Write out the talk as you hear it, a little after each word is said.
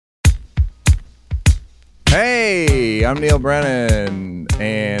Hey, I'm Neil Brennan,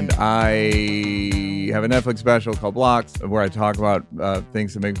 and I have a Netflix special called Blocks, where I talk about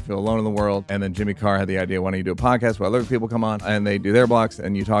things that make me feel alone in the world. And then Jimmy Carr had the idea, why don't you do a podcast where other people come on and they do their blocks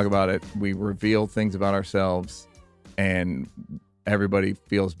and you talk about it. We reveal things about ourselves and everybody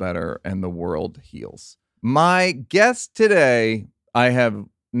feels better and the world heals. My guest today, I have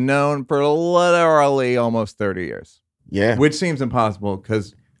known for literally almost 30 years. Yeah. Which seems impossible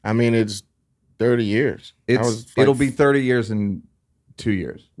because... I mean, it's 30 years. It'll be 30 years in 2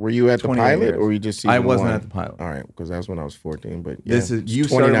 years. Were you at the pilot years. or were you just season I wasn't one? at the pilot. All right, because that was when I was 14. But yeah, You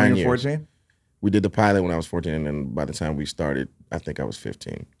started when you were years. 14? We did the pilot when I was 14, and then by the time we started, I think I was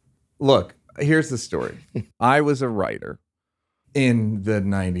 15. Look, here's the story. I was a writer in the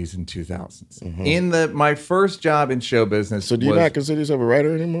 90s and 2000s. Mm-hmm. My first job in show business. So do you not consider yourself a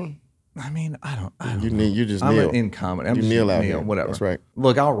writer anymore? I mean, I don't you just I'm Neil. in comedy. I'm you just Neil out Neil, here. whatever. That's right.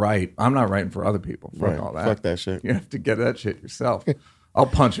 Look, I'll write. I'm not writing for other people. Fuck all that. Fuck that shit. You have to get that shit yourself. I'll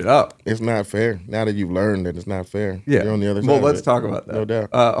punch it up. It's not fair. Now that you've learned that it's not fair. Yeah. You're on the other side. Well, let's talk about that. No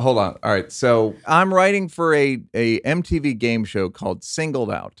doubt. Hold on. All right. So I'm writing for a MTV game show called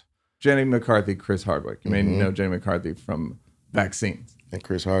Singled Out. Jenny McCarthy, Chris Hardwick. You may know Jenny McCarthy from Vaccines. And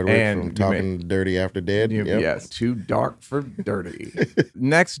Chris Hardwick from Talking Dirty After Dead. Yes, Too Dark for Dirty.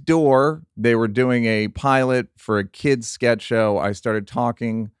 Next door, they were doing a pilot for a kids sketch show. I started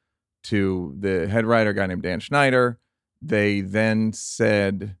talking to the head writer, a guy named Dan Schneider. They then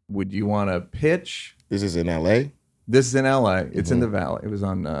said, would you want to pitch? This is in L.A.? This is in L.A. It's in the Valley. It was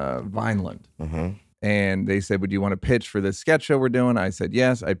on Vineland. And they said, would you want to pitch for this sketch show we're doing? I said,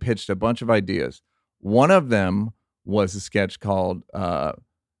 yes. I pitched a bunch of ideas. One of them was a sketch called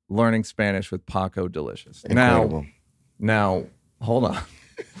Learning Spanish with Paco Delicious. Incredible. Now, hold on.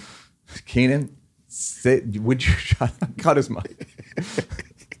 Kenan, would you cut his mic?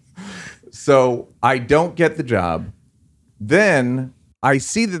 So I don't get the job. Then I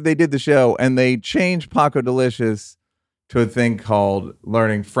see that they did the show and they changed Paco Delicious to a thing called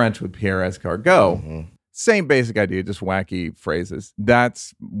Learning French with Pierre Escargot. Same basic idea, just wacky phrases.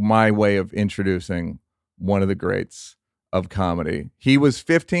 That's my way of introducing one of the greats of comedy. He was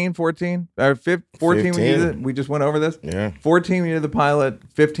 14 when you did, we just went over this. Yeah. 14 when you did the pilot,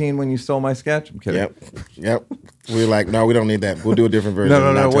 15 when you stole my sketch. I'm kidding. Yep. We're like, no, we don't need that. We'll do a different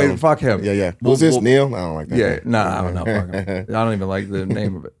version. No, wait, fuck him. Yeah. Was this Neil? I don't like that. Yeah, no, I don't know. Fuck him. I don't even like the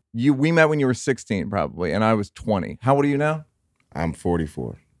name of it. We met when you were 16 probably, and I was 20. How old are you now? I'm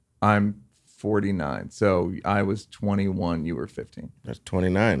 44. I'm 49. So I was 21, you were 15. That's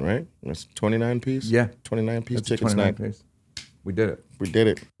 29, right? That's 29 piece? Yeah. 29 piece chicken 29 snack. piece. We did it. We did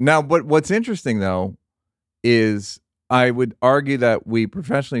it. Now, but what's interesting though is I would argue that we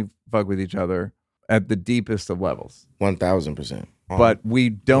professionally fuck with each other at the deepest of levels. 1,000%. But we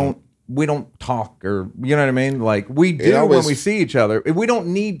don't talk, or you know what I mean? Like we do when we see each other. We don't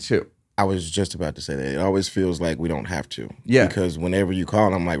need to. I was just about to say that. It always feels like we don't have to. Yeah. Because whenever you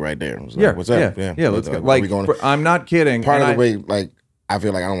call, I'm like right there. Like, yeah. What's up? Yeah, let's go. Like, I'm not kidding. Part of the way, like, I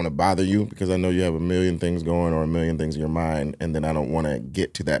feel like I don't want to bother you because I know you have a million things going or a million things in your mind, and then I don't want to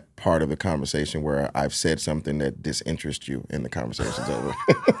get to that part of the conversation where I've said something that disinterests you and the conversation's over.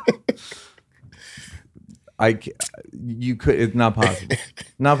 It's not possible.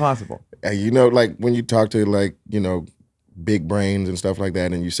 Not possible. You know, like when you talk to like, you know, big brains and stuff like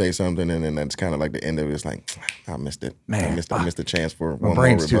that, and you say something, and then that's kind of like the end of it. It's like, I missed it. Man, I missed the chance for my one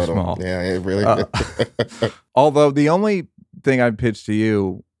brain's more rebuttal. too small. Yeah, it really. Although the only thing I'd pitch to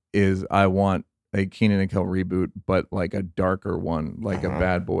you is I want a Kenan and Kel reboot, but like a darker one, like a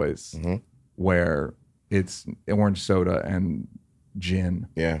Bad Boys, where it's orange soda and gin.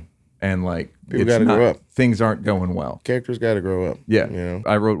 Yeah. And like people got to grow up. Things aren't going well. Characters got to grow up. Yeah. You know?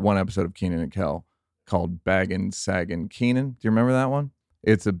 I wrote one episode of Kenan and Kel called Baggin' Saggin' Kenan. Do you remember that one?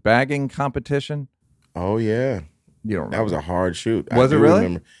 It's a bagging competition. Oh yeah. You don't remember. That was a hard shoot. Was it really?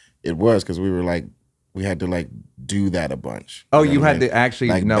 Remember. It was because we had to like do that a bunch. Oh, you had to actually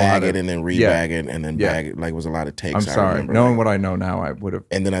like know bag how to it and then rebag it and then bag it. Like it was a lot of takes. I'm sorry. remember, Knowing what I know now, I would have.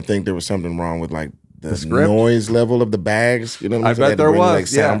 And then I think there was something wrong with like the script? noise level of the bags. You know what I'm saying? I bet there was. Like,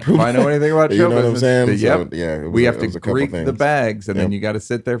 soundproof. If I know anything about show you know what I'm business, saying? Yep. So, yeah. We have to greet the bags, and then you got to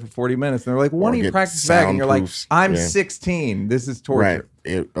sit there for 40 minutes. And they're like, "Why don't you practice bagging?" And you're like, "I'm 16. This is torture."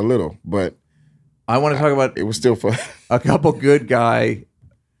 Right. A little, but I want to talk about. It was still fun. A couple good guy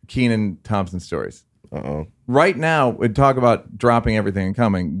Kenan Thompson stories. Right now, we talk about dropping everything and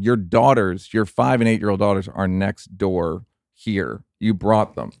coming. Your daughters, your 5 and 8-year-old daughters, are next door here. You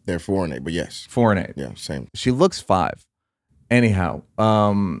brought them. They're 4 and 8, but yes. 4 and 8. Yeah, same. She looks 5. Anyhow,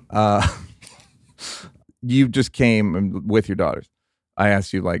 you just came with your daughters. I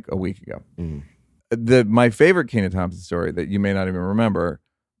asked you like a week ago. my favorite Kenan Thompson story that you may not even remember,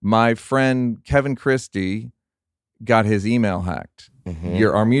 my friend Kevin Christie got his email hacked.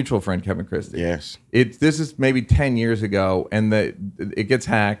 Our mutual friend Kevin Christie. Yes. This is maybe 10 years ago, and it gets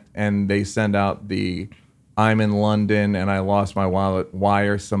hacked, and they send out the "I'm in London and I lost my wallet.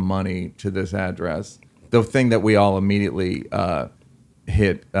 Wire some money to this address." The thing that we all immediately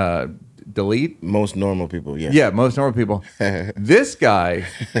hit delete. Most normal people, yes. Yeah, most normal people. This guy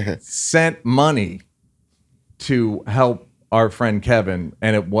sent money to help our friend Kevin,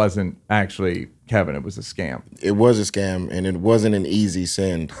 and it wasn't actually Kevin. It was a scam. It was a scam, and it wasn't an easy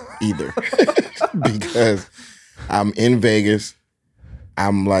send either. Because I'm in Vegas.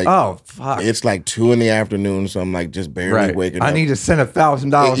 I'm like, oh, fuck. It's like 2 PM, so I'm like just barely waking up. I need to send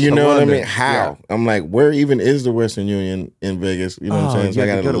 $1,000. You know London. what I mean? How? Yeah. I'm like, where even is the Western Union in Vegas? You know what I'm saying? So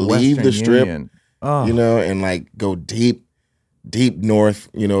I gotta leave the strip, you know, and like go deep north,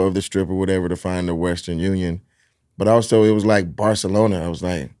 you know, of the strip or whatever to find the Western Union. But also it was like Barcelona. I was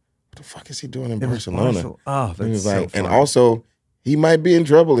like, what the fuck is he doing in Barcelona? That's so funny. And also, he might be in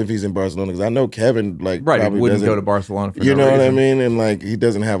trouble if he's in Barcelona, because I know Kevin probably wouldn't go to Barcelona for you know reason. what I mean, and like he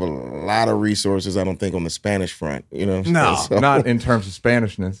doesn't have a lot of resources. I don't think on the Spanish front, you know. No, so, not in terms of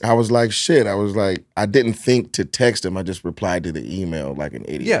Spanishness. I was like, shit. I was like, I didn't think to text him. I just replied to the email like an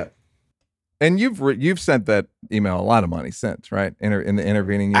idiot. Yeah, and you've sent that email a lot of money since, right? In the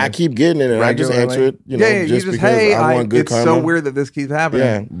intervening years. I keep getting it, and I just answer it. You know, just because hey, I want good karma. It's so weird that this keeps happening.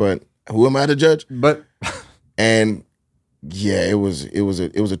 Yeah, but who am I to judge? But and. Yeah, it was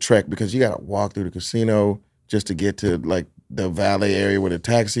a trek, because you got to walk through the casino just to get to like the valet area where the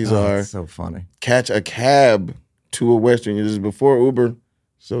taxis are. That's so funny. Catch a cab to a Western. This is before Uber,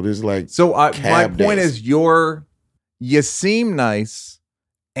 so there's like my point is you seem nice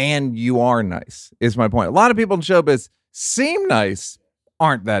and you are nice is my point. A lot of people in showbiz seem nice,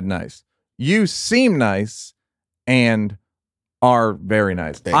 aren't that nice. You seem nice and are very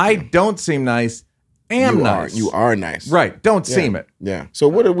nice. I don't seem nice. Nice. You are nice. Right. Don't seem it. Yeah. So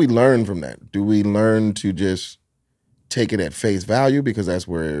what do we learn from that? Do we learn to just take it at face value, because that's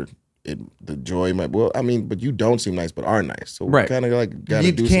where the joy might, well, I mean, but you don't seem nice but are nice. So we kind of like got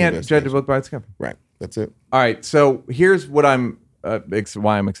to do some investigation. You can't judge a book by its cover. Right. That's it. All right. So here's what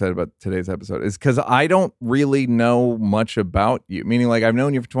why I'm excited about today's episode is because I don't really know much about you. Meaning, like, I've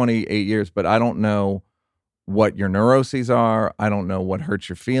known you for 28 years, but I don't know what your neuroses are. I don't know what hurts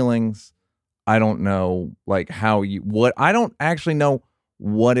your feelings. I don't know like I don't actually know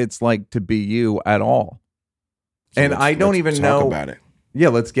what it's like to be you at all. So and I don't even know about it. Yeah,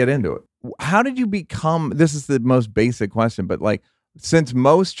 let's get into it. How did you become, this is the most basic question, but like, since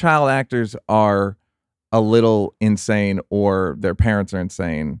most child actors are a little insane or their parents are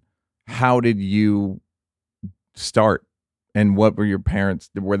insane, how did you start, and what were your parents,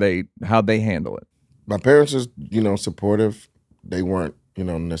 how'd they handle it? My parents is, supportive. They weren't,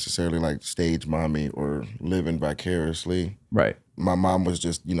 necessarily like stage mommy or living vicariously. Right. My mom was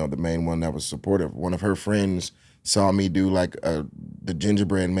just, the main one that was supportive. One of her friends saw me do like the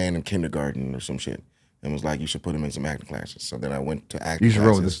gingerbread man in kindergarten or some shit, and was like, you should put him in some acting classes. So then I went to acting classes. You should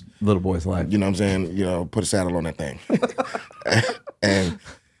roll with this little boy's life. You know what I'm saying? Put a saddle on that thing. And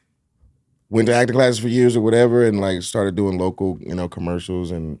went to acting classes for years or whatever, and like started doing local,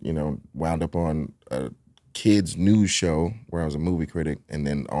 commercials, and, wound up on a kids news show where I was a movie critic, and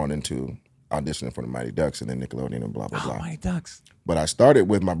then on into auditioning for the Mighty Ducks and then Nickelodeon and blah, blah, blah. Mighty Ducks. But I started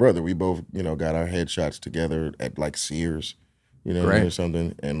with my brother. We both, got our headshots together at like Sears, or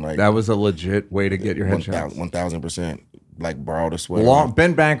something. And like, that was a legit way to get your headshots. 1,000%. Like borrowed a sweater.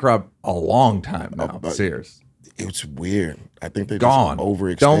 Been bankrupt a long time now, Sears. It's weird. I think they gone. Just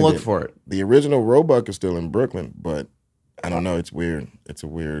overextended. Don't look for it. The original Roebuck is still in Brooklyn, but I don't know. It's weird. It's a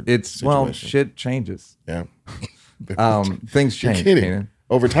weird situation. Well, shit changes. Yeah. Things change. You're kidding. Kenan.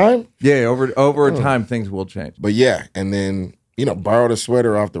 Over time? Yeah, over time things will change. But yeah, and then, borrowed a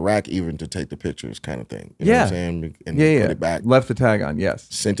sweater off the rack even to take the pictures kind of thing. You know what I'm saying? And put it back. Left the tag on, yes.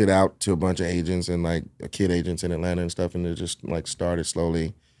 Sent it out to a bunch of agents and like kid agents in Atlanta and stuff, and it just like started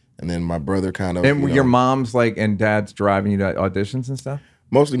slowly. And then my brother kind of... And your mom's like, and dad's driving you to auditions and stuff?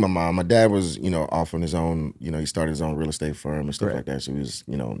 Mostly my mom. My dad was, off on his own, he started his own real estate firm and stuff like that. So he was,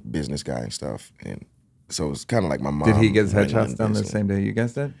 business guy and stuff. And so it was kind of like my mom. Did he get his headshots done the same day you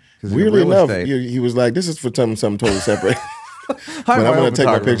guys did? Weirdly enough, he was like, this is for something totally separate. But I'm going to take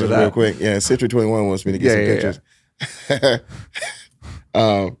my pictures real quick. Yeah, Century 21 wants me to get some pictures.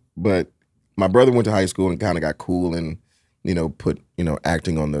 But my brother went to high school and kind of got cool and, put,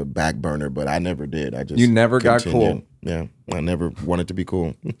 acting on the back burner, but I never did. I just You never got cool. Yeah, I never wanted to be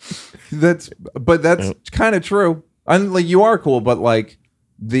cool. That's kind of true. And like, you are cool, but like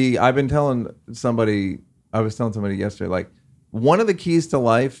I've been telling somebody, I was telling somebody yesterday, like, one of the keys to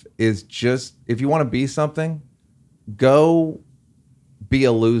life is just, if you want to be something, go be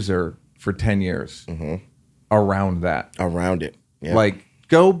a loser for 10 years around that. Around it. Yeah. Like,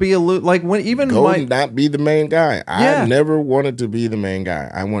 go be a loser. Like, when even not be the main guy. I never wanted to be the main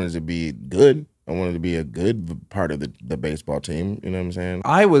guy. I wanted to be good. I wanted to be a good part of the baseball team. You know what I'm saying?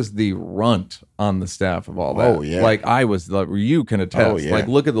 I was the runt on the staff of all that. Oh, yeah. Like, I was you can attest. Oh, yeah. Like,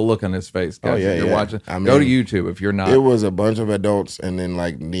 look at the look on his face, guys. Oh, yeah, if you're watching. I mean, go to YouTube if you're not. It was a bunch of adults and then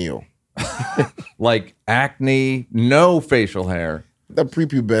like Neil. Like acne, no facial hair. The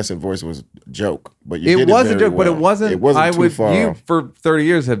prepubescent voice was a joke, but It was a joke, well. but it wasn't. It wasn't too far You off. for 30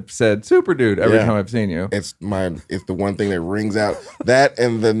 years have said "super dude" every time I've seen you. It's the one thing that rings out. That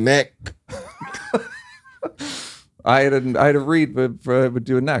and the neck. I had a read, but I would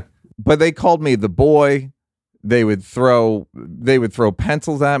do a neck. But they called me the boy. They would throw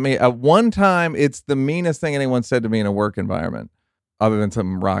pencils at me. At one time, it's the meanest thing anyone said to me in a work environment, other than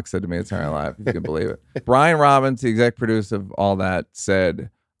something Rock said to me at Saturday Night Live, if you can believe it. Brian Robbins, the exec producer of all that, said,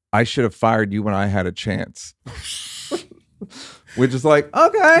 "I should have fired you when I had a chance." Which is like,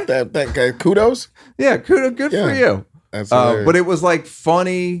 okay. That guy, kudos. Yeah, kudos, good for you. That's but it was like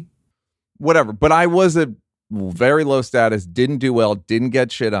funny, whatever. But I was a very low status, didn't do well, didn't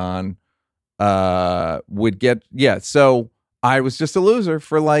get shit on, so I was just a loser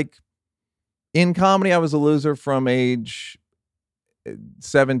for like, in comedy, I was a loser from age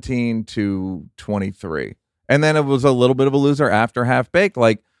 17 to 23. And then it was a little bit of a loser after Half Baked.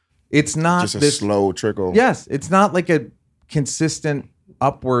 Like, it's not just a slow trickle. Yes, it's not like a consistent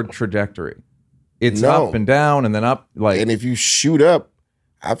upward trajectory. It's up and down and then up. Like, and if you shoot up,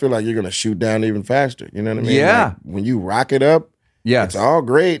 I feel like you're gonna shoot down even faster. You know what I mean? Yeah. Like, when you rock it up, it's all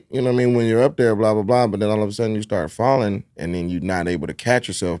great. You know what I mean? When you're up there, blah blah blah. But then all of a sudden you start falling, and then you're not able to catch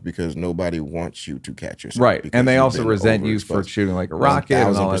yourself because nobody wants you to catch yourself. Right, and they also resent you for shooting like a rocket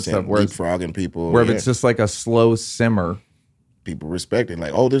and all that stuff. Where leapfrogging people, where if it's just like a slow simmer, people respect it.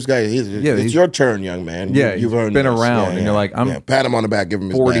 Like, oh, this guy, it's your turn, young man. You've earned been this. around, and you're like, I'm pat him on the back, give him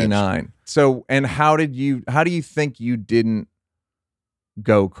his 49. badge. So, and how do you think you didn't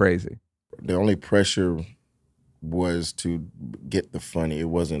go crazy? The only pressure was to get the funny. It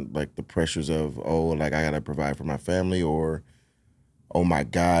wasn't like the pressures of, oh, like I gotta provide for my family, or oh my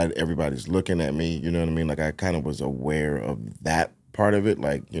God, everybody's looking at me. You know what I mean? Like, I kind of was aware of that part of it.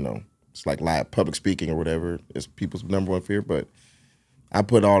 Like, you know, it's like live public speaking or whatever is people's number one fear. But I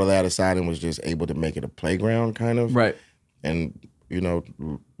put all of that aside and was just able to make it a playground kind of. Right. And, you know,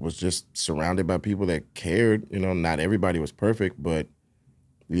 was just surrounded by people that cared. You know, not everybody was perfect, but,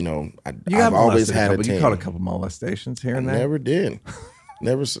 you know, I've always had a team. You caught a couple molestations here and there. Never did.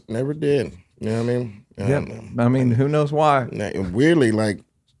 never did. You know what I mean? I mean, who knows why? And weirdly, like,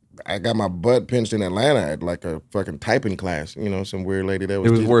 I got my butt pinched in Atlanta at like a fucking typing class. You know, some weird lady that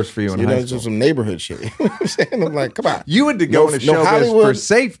was. It was worse for you in high school. Just some neighborhood shit. You know what I'm saying? I'm like, come on. You had to go into showbiz for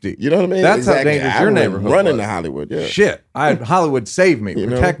safety. You know what I mean? That's how dangerous your neighborhood was. Running to Hollywood, yeah. Shit, I had Hollywood save me,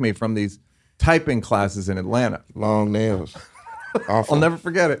 protect me from these typing classes in Atlanta. Long nails. Awful. I'll never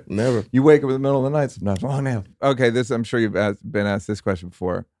forget it. Never. You wake up in the middle of the night sometimes. Long nails. Okay, I'm sure you've been asked this question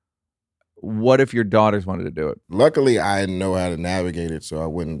before. What if your daughters wanted to do it? Luckily, I know how to navigate it, so I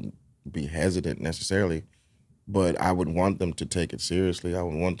wouldn't be hesitant necessarily, but I would want them to take it seriously. I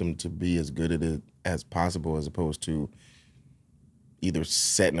would want them to be as good at it as possible, as opposed to either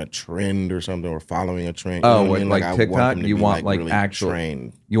setting a trend or something or following a trend. Oh, like TikTok? You want like really actual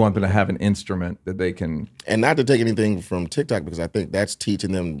trained. You want them to have an instrument that they can, and not to take anything from TikTok, because I think that's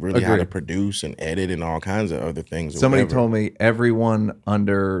teaching them really how to produce and edit and all kinds of other things. Somebody told me everyone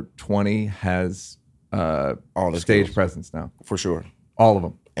under 20 has all the stage skills. Presence now, for sure, all of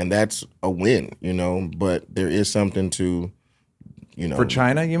them. And that's a win, you know, but there is something to, you know. For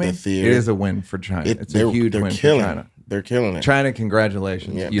China, you mean? It is a win for China. It's a huge win for China. They're killing it. China,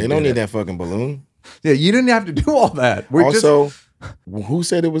 congratulations. Yeah, they don't need that fucking balloon. Yeah, you didn't have to do all that. Who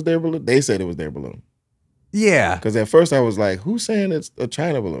said it was their balloon? They said it was their balloon. Yeah. Because at first I was like, who's saying it's a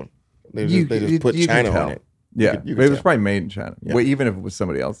China balloon? They just put China on it. Yeah, it was probably made in China. Yeah. Well, even if it was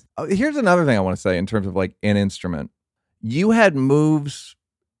somebody else. Here's another thing I want to say in terms of like an instrument. You had moves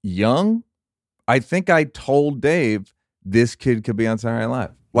young. I think I told Dave this kid could be on Saturday Night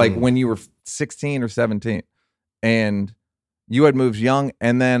Live. Like when you were 16 or 17. And you had moves young.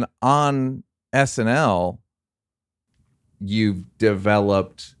 And then on SNL, you've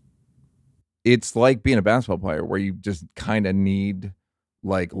developed, it's like being a basketball player where you just kind of need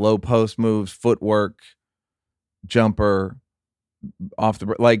like low post moves, footwork, jumper, off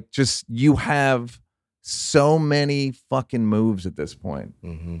the, like just you have so many fucking moves at this point.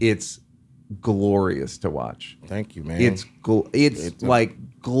 Mm-hmm. It's glorious to watch. Thank you, man. It's like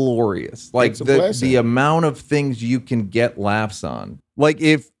glorious. Like it's a blessing. the amount of things you can get laughs on. Like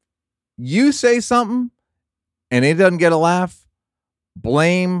if you say something and it doesn't get a laugh,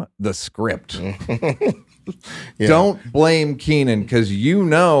 blame the script. Yeah. Don't blame Kenan, because you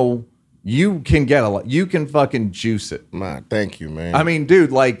know you can get you can fucking juice it. Man, thank you, man. I mean,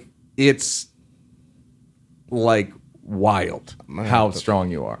 dude, like it's like wild how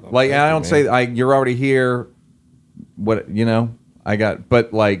strong you are. Like I don't say you're already here. What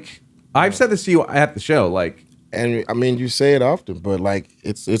but like I've said this to you at the show, like, and I mean you say it often, but like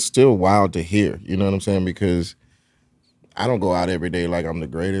it's still wild to hear. You know what I'm saying? Because I don't go out every day like I'm the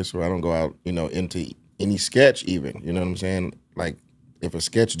greatest, or I don't go out, into any sketch even. You know what I'm saying? Like if a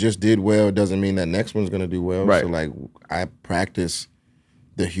sketch just did well, it doesn't mean that next one's gonna do well. Right. So like I practice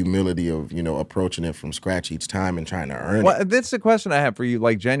the humility of, approaching it from scratch each time and trying to earn it. That's the question I have for you,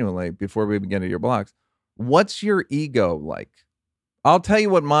 like genuinely, before we begin to your blocks. What's your ego like? I'll tell you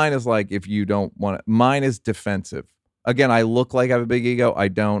what mine is like if you don't want it. Mine is defensive. Again, I look like I have a big ego. I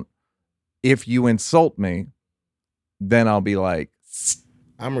don't. If you insult me, then I'll be like,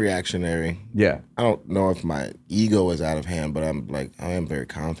 I'm reactionary. Yeah. I don't know if my ego is out of hand, but I am very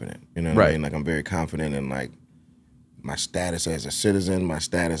confident. You know what I mean? Like I'm very confident in like my status as a citizen, my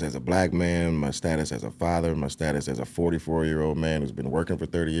status as a black man, my status as a father, my status as a 44-year-old man who's been working for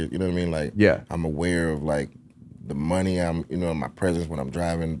 30 years. You know what I mean? Like, yeah. I'm aware of like the money my presence when I'm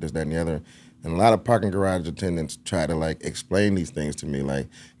driving, this, that, and the other. And a lot of parking garage attendants try to like explain these things to me. Like,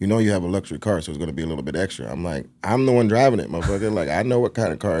 you have a luxury car, so it's going to be a little bit extra. I'm like, I'm the one driving it, motherfucker. Like, I know what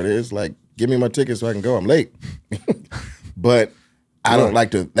kind of car it is. Like, give me my ticket so I can go. I'm late. But I don't like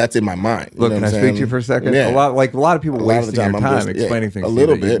to. That's in my mind. Look, can I speak to you for a second? Yeah. A lot of people wasting their time explaining things a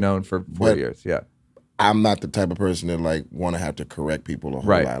little that bit, you've known for 4 years. Yeah. I'm not the type of person that like want to have to correct people a whole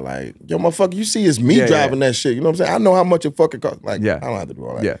Right. lot. Like, yo, motherfucker, you see it's me driving that shit. You know what I'm saying? I know how much it fucking costs. Like, I don't have to do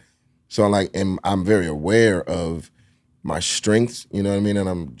all that. Yeah. So I'm very aware of my strengths, you know what I mean? And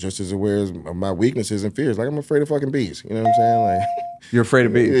I'm just as aware of my weaknesses and fears. Like, I'm afraid of fucking bees. You know what I'm saying? Like, you're afraid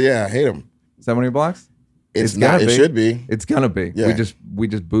of bees? Yeah, I hate them. Is that one of your blocks? It's not. It should be. It's gonna be. Yeah. We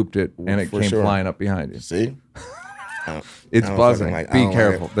just booped it and it came flying up behind you. See? It's buzzing. Be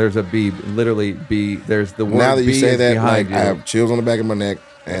careful. There's a bee. Literally, bee. There's the word. Now that you bee say is that, behind like, you. I have chills on the back of my neck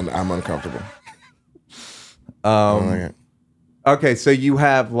and I'm uncomfortable. Okay, so you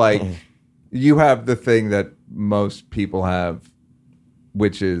have like you have the thing that most people have,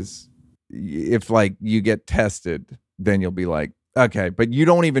 which is if like you get tested, then you'll be like, okay, but you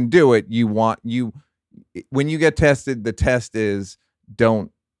don't even do it. When you get tested, the test is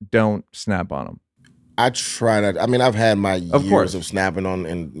don't snap on them. I try not. I mean, I've had my years of snapping on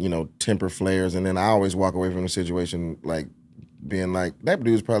and temper flares, and then I always walk away from the situation like being like, that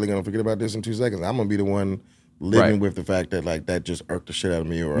dude's probably gonna forget about this in 2 seconds. I'm gonna be the one living with the fact that like that just irked the shit out of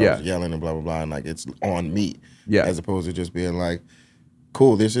me, or I was yelling and blah blah blah, and like it's on me. Yeah. As opposed to just being like,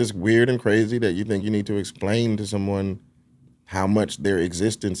 cool, this is weird and crazy that you think you need to explain to someone how much their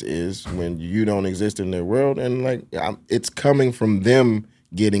existence is when you don't exist in their world, and like it's coming from them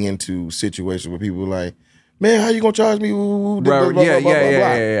getting into situations where people are like, man, how you gonna charge me?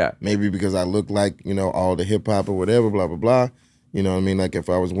 Yeah. Maybe because I look like all the hip hop or whatever, blah blah blah. You know what I mean? Like if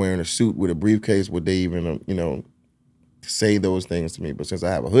I was wearing a suit with a briefcase, would they even say those things to me? But since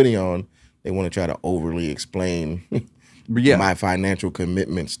I have a hoodie on, they want to try to overly explain my financial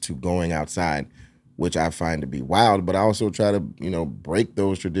commitments to going outside, which I find to be wild. But I also try to break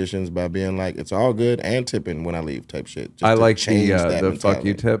those traditions by being like, it's all good and tipping when I leave type shit. I like the fuck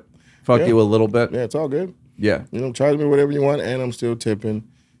you tip. Fuck you a little bit. Yeah, it's all good. Yeah. Charge me whatever you want, and I'm still tipping.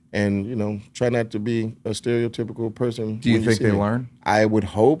 And, try not to be a stereotypical person. Do you think they learn? I would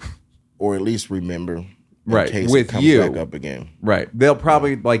hope, or at least remember. Right. In case with it comes you. Back up again. Right. They'll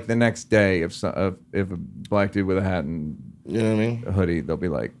probably, like, the next day, if a black dude with a hat and you know what I mean? A hoodie, they'll be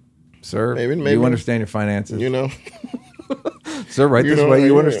like, sir, maybe you understand your finances. Sir, right You this know, way.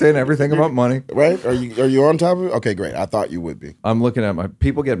 You yeah, understand everything about money. Right? Are you on top of it? Okay, great. I thought you would be. I'm looking at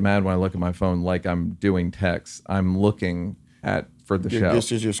people get mad when I look at my phone like I'm doing text. I'm looking for the show.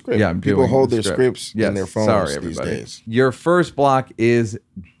 This is your script. Yeah, people hold their script. scripts in their phones these days. Your first block is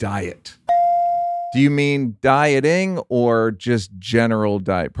diet. Do you mean dieting or just general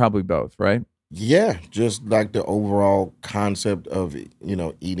diet? Probably both, right? Yeah, just like the overall concept of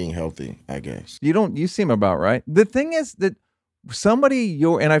eating healthy, I guess. You seem about right. The thing is that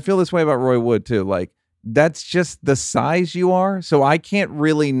and I feel this way about Roy Wood too, like that's just the size you are, so I can't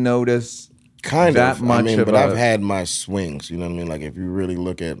really notice. Kind that of. much of but a... I've had my swings. You know what I mean? Like if you really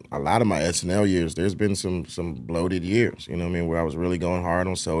look at a lot of my SNL years, there's been some bloated years. You know what I mean? Where I was really going hard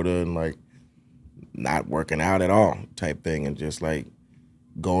on soda and like not working out at all type thing, and just like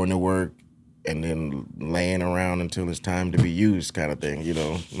going to work and then laying around until it's time to be used kind of thing. You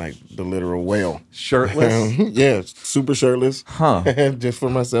know, like the literal whale. Shirtless? Yeah, super shirtless. Huh. Just for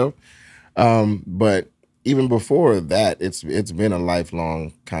myself. But even before that, it's been a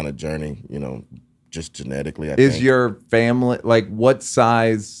lifelong kind of journey, you know, just genetically. I think. Your family, like what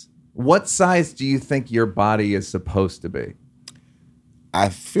size do you think your body is supposed to be? I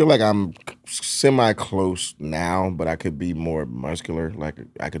feel like I'm semi-close now, but I could be more muscular. Like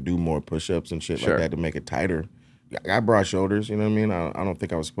I could do more push-ups and shit like that to make it tighter. I got broad shoulders, you know what I mean? I don't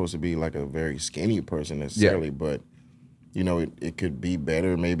think I was supposed to be like a very skinny person necessarily, but you know, it could be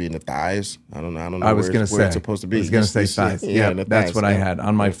better maybe in the thighs. I don't know. I was going to say it's supposed to be. I was going to say thighs. Yeah, that's thighs, what I had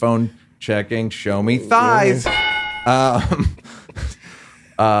on my phone. Checking. Show me thighs.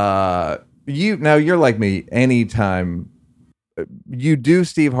 You're like me. Anytime you do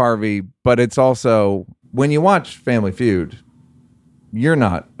Steve Harvey, but it's also when you watch Family Feud, you're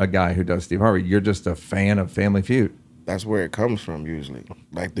not a guy who does Steve Harvey. You're just a fan of Family Feud. That's where it comes from usually.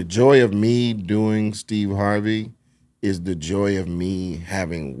 Like the joy of me doing Steve Harvey is the joy of me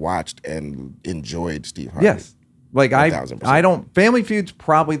having watched and enjoyed Steve Harvey. Yes. Like 1,000%. I don't, Family Feud's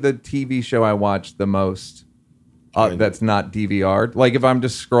probably the TV show I watch the most that's not DVR'd. Like if I'm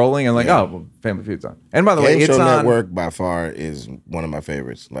just scrolling and like, oh, well, Family Feud's on. And by the way, it's Show on. Network by far is one of my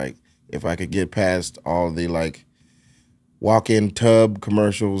favorites. Like if I could get past all the like walk-in tub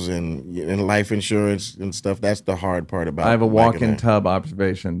commercials and life insurance and stuff, that's the hard part about it. I have a walk-in tub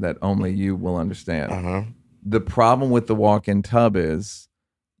observation that only you will understand. Uh-huh. The problem with the walk-in tub is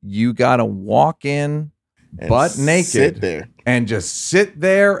you got to walk in butt naked sit there. And just sit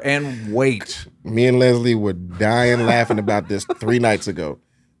there and wait. Me and Leslie were dying laughing about this 3 nights ago.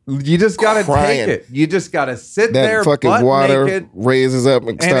 You just got to take it. You just got to sit that there fucking butt water naked, raises up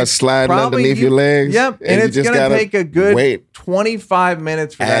and starts sliding underneath your legs. Yep, and it's going to take a good 25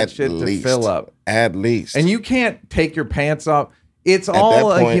 minutes for that shit to fill up. At least. And you can't take your pants off. It's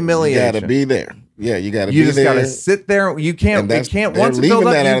all a humiliation. You got to be there. Yeah, you got to be there. You just got to sit there. You can't. It can't. Once it fills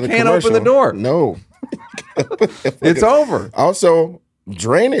up, you can't open the door. No, it's over. Also,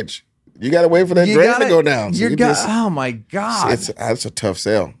 drainage. You got to wait for that drain to go down. So oh my god, that's a tough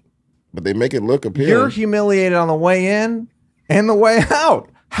sell, but they make it look appealing. You're humiliated on the way in and the way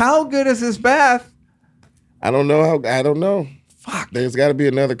out. How good is this bath? I don't know. Fuck. There's got to be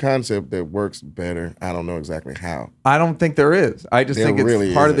another concept that works better. I don't know exactly how. I don't think there is. I just think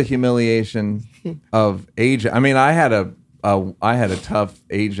it's part of the humiliation of aging. I mean, I had a tough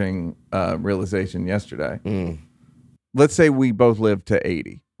aging realization yesterday. Let's say we both live to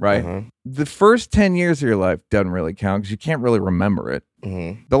 80, right? Uh-huh. The first 10 years of your life doesn't really count because you can't really remember it.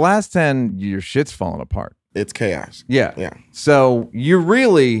 Mm-hmm. The last 10, your shit's falling apart. It's chaos. Yeah. So you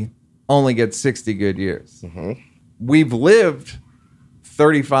really only get 60 good years. Mm-hmm. We've lived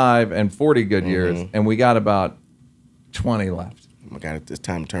 35 and 40 good years, and we got about 20 left. Oh my God, it's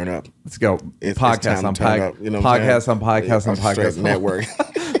time to turn up. Let's go. Podcast on podcast network.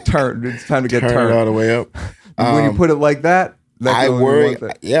 It's time to get turned all the way up. When you put it like that, I worry.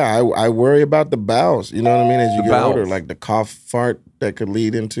 Yeah, I worry about the bowels. You know what I mean? As you get older, like the cough, fart that could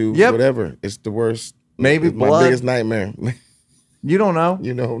lead into whatever. It's the worst. Maybe it's blood. My biggest nightmare. You don't know.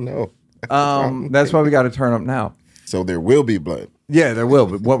 You don't know. That's why we got to turn up now. So there will be blood. Yeah, there will.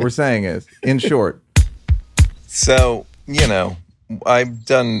 But what we're saying is, in short. So, I've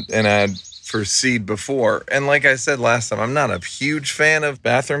done an ad for Seed before. And like I said last time, I'm not a huge fan of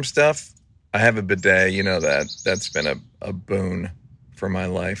bathroom stuff. I have a bidet, you know that. That's been a boon for my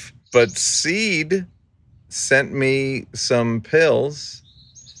life. But Seed sent me some pills.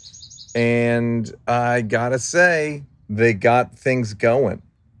 And I got to say, they got things going,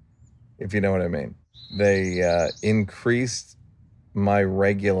 if you know what I mean. They increased my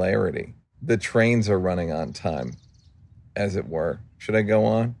regularity. The trains are running on time, as it were. Should I go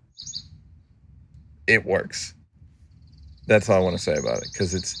on? It works. That's all I want to say about it,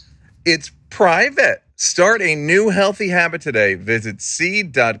 because it's private. Start a new healthy habit today. Visit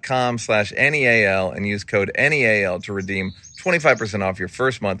seed.com/NEAL and use code NEAL to redeem 25% off your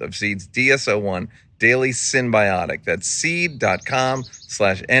first month of Seed's DSO1 Daily Synbiotic. That's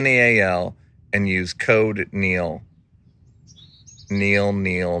seed.com/NEAL and use code NEAL. Neal,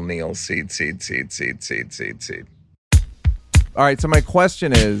 seed. All right, so my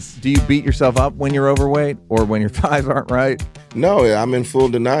question is, do you beat yourself up when you're overweight or when your thighs aren't right? No, I'm in full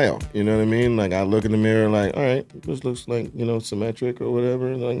denial. You know what I mean? Like I look in the mirror, like, all right, this looks like symmetric or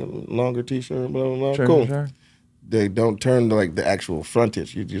whatever, like a longer T-shirt, blah blah blah. Sure, Cool. sure. They don't turn to like the actual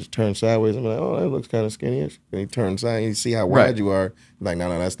frontage. You just turn sideways and be like, oh, that looks kind of skinny-ish. And you turn side, you see how wide Right. you are. Like, no,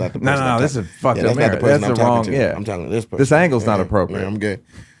 that's not the No, person. no, this is fucked up that's not the mirror. person That's I'm the talking wrong. to. Yeah, I'm talking to this person. this angle's not appropriate. Yeah, I'm good.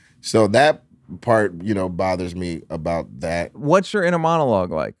 So that part, bothers me about that. What's your inner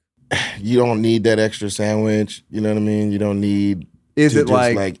monologue like? You don't need that extra sandwich. You know what I mean? You don't need. Is to it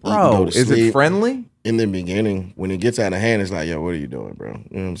just, like, eat and bro? go to Is it sleep. friendly? In the beginning, when it gets out of hand, it's like, yo, what are you doing, bro? You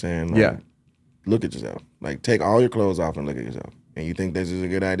know what I'm saying? Like, Yeah. Look at yourself. Like, take all your clothes off and look at yourself. And you think this is a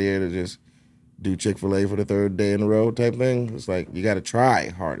good idea to just do Chick-fil-A for the third day in a row type thing? It's like, you got to try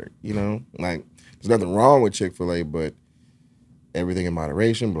harder, Like, there's nothing wrong with Chick-fil-A, but everything in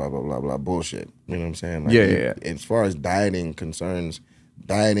moderation, blah, blah, blah, blah, bullshit. You know what I'm saying? Like, Yeah. As far as dieting concerns,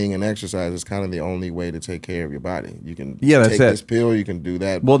 dieting and exercise is kind of the only way to take care of your body. You can that's take it. this pill, you can do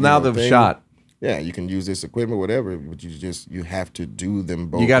that. Well, now they've shot. Yeah, you can use this equipment, whatever, but you have to do them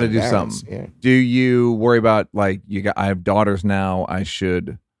both. You got to in do balance. something. Yeah. Do you worry about like I have daughters now. I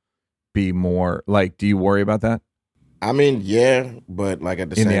should be more like. Do you worry about that? I mean, yeah, but like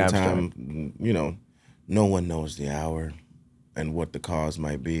at the In the same abstract. time, no one knows the hour and what the cause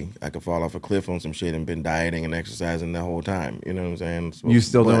might be. I could fall off a cliff on some shit and been dieting and exercising the whole time. You know what I'm saying? So, You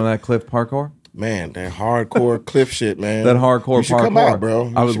still doing that cliff parkour? Man, that hardcore cliff shit, man. That hardcore you should parkour. come out, bro.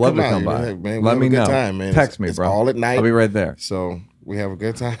 You I would should love to out. come by. Man, we Let have me a good know. time, man. Text me, it's bro. all at night. I'll be right there. So we have a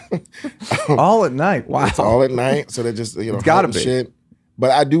good time. All at night. Wow. It's all at night. So they're just It's gotta be. shit.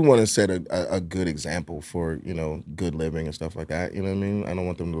 But I do want to set a good example for good living and stuff like that. You know what I mean? I don't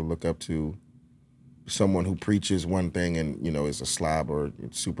want them to look up to someone who preaches one thing and is a slob or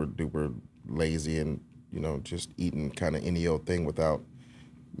super duper lazy and just eating kind of any old thing without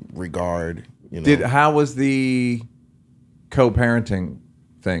regard. How was the co-parenting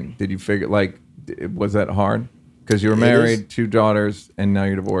thing? Did you figure was that hard? Because you were married, 2 daughters, and now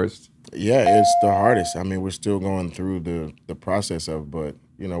you're divorced. Yeah, it's the hardest. I mean, we're still going through the process of, but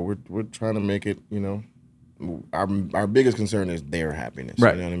we're trying to make it. Our biggest concern is their happiness.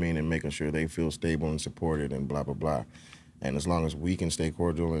 Right. You know what I mean, and making sure they feel stable and supported and blah blah blah. And as long as we can stay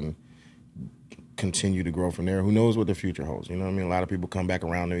cordial and continue to grow from there, who knows what the future holds? You know what I mean? A lot of people come back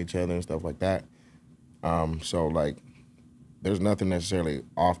around to each other and stuff like that. So like, there's nothing necessarily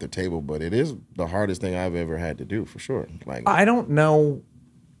off the table, but it is the hardest thing I've ever had to do for sure. Like, I don't know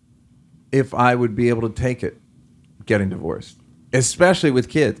if I would be able to take it, getting divorced, especially with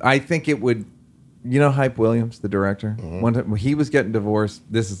kids. I think it would. Hype Williams, the director, one time when he was getting divorced,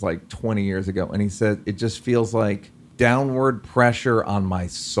 this is like 20 years ago, and he said it just feels like downward pressure on my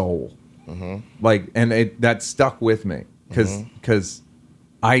soul. Like, and that stuck with me because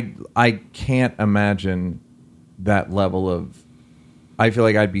I can't imagine that level of. I feel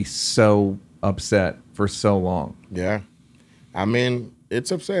like I'd be so upset for so long. Yeah, I mean, it's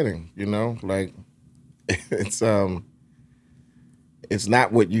upsetting. Like it's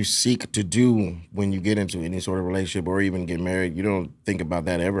not what you seek to do when you get into any sort of relationship or even get married. You don't think about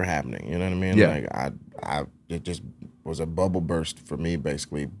that ever happening. You know what I mean? Yeah. Like it just was a bubble burst for me,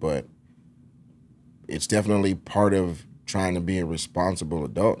 basically. But it's definitely part of trying to be a responsible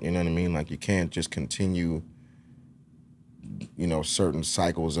adult. You know what I mean? Like, you can't just continue, certain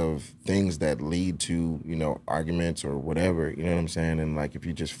cycles of things that lead to, arguments or whatever. You know what I'm saying? And like, if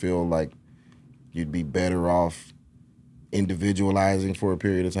you just feel like you'd be better off individualizing for a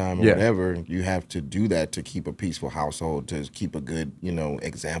period of time or whatever, you have to do that to keep a peaceful household, to keep a good,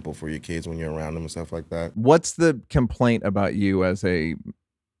 example for your kids when you're around them and stuff like that. What's the complaint about you as a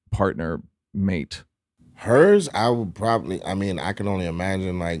partner mate? Hers, I would probably, I can only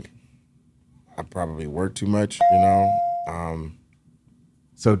imagine, like, I probably work too much,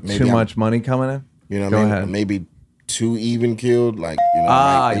 So too much money coming in? You know what Go I mean? ahead. Maybe too even keeled, like, it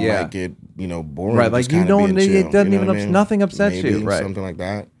might get, boring. Right, like, just you kinda don't being need, chill, it doesn't you know even, what I mean? nothing upsets Maybe you, right? something like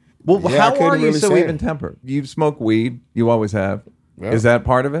that. Well, Yeah, I how couldn't are you really so say. even tempered? You smoke weed, you always have. Yeah. Is that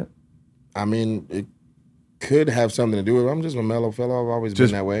part of it? I mean, it could have something to do with it. I'm just a mellow fellow. I've always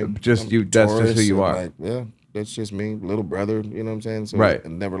Just- been that way. just I'm you- that's just Taurus, who you and, are. Like, yeah, that's just me, little brother. You know what I'm saying? So Right.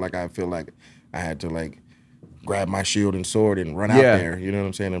 never like I feel like I had to like grab my shield and sword and run out Yeah. there. You know what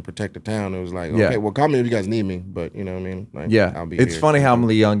I'm saying? And protect the town. It was like, Yeah. okay, well, call me if you guys need me. But you know what I mean? Like, Yeah. I'll be It's here. funny how I'm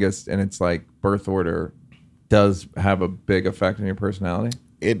the youngest, and it's like birth order does have a big effect on your personality.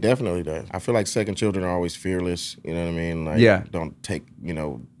 It definitely does. I feel like second children are always fearless. You know what I mean? Like, Yeah. don't take,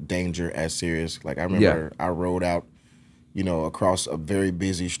 danger as serious. Like, I remember I rode out across a very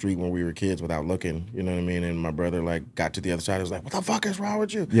busy street when we were kids without looking, you know what I mean? And my brother like got to the other side. He was like, "What the fuck is wrong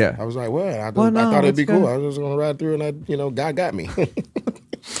with you?" Yeah. I was like, "What? I Well, no, thought it'd be it's cool. good. I was just gonna ride through, and God got me."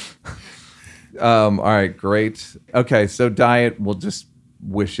 All right, great. Okay, so diet, we'll just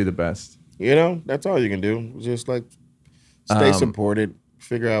wish you the best. That's all you can do. Just like stay supported,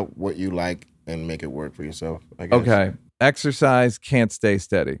 figure out what you like, and make it work for yourself, I guess. Okay. Exercise, can't stay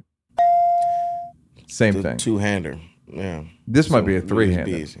steady. Same The thing. two-hander. Yeah. This might be a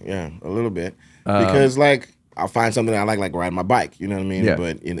three-hander. Yeah, a little bit. Because like I'll find something I like riding my bike, you know what I mean? Yeah.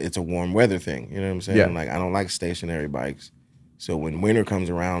 But it's a warm weather thing, you know what I'm saying? Yeah. Like I don't like stationary bikes. So when winter comes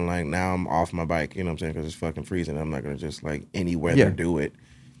around, like now I'm off my bike, you know what I'm saying? Because it's fucking freezing. I'm not going to just like any weather do it.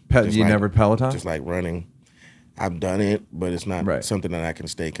 You never Peloton? Just like running. I've done it, but it's not something that I can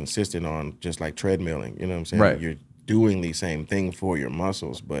stay consistent on, just like treadmilling, you know what I'm saying? Right. You're doing the same thing for your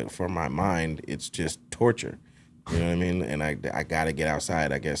muscles, but for my mind, it's just torture. You know what I mean? And I got to get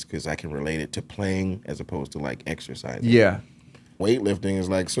outside, I guess, because I can relate it to playing as opposed to like exercising. Yeah. Weightlifting is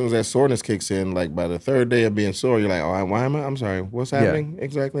like, as soon as that soreness kicks in, like by the third day of being sore, you're like, oh, why am I? I'm sorry, what's happening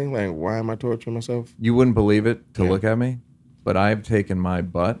exactly? Like, why am I torturing myself? You wouldn't believe it to look at me, but I've taken my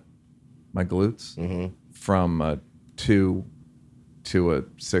butt, my glutes, from a 2 to a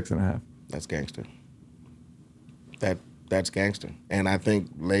 6.5. That's gangster. That's gangster. And I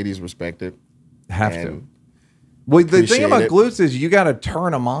think ladies respect it. Have to. Well, the thing about glutes is you got to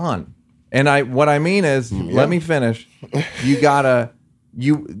turn them on. And what I mean is, let me finish.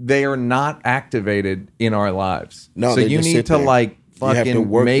 They are not activated in our lives. No, so you need to like fucking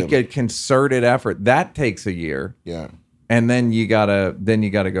make a concerted effort. That takes a year. Yeah. And then you gotta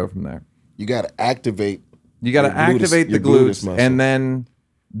go from there. You gotta activate. You gotta activate the glutes, and then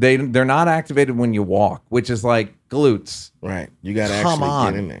they're not activated when you walk, which is like glutes. Right. You gotta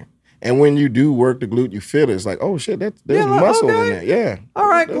actually get in there. And when you do work the glute, you feel it. It's like, oh shit, there's muscle in there. Yeah. All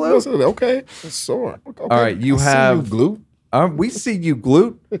right, glute. Okay, it's sore. Okay. All right, you have glute. We see you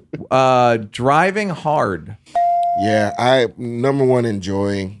glute. Driving hard. Yeah, I number one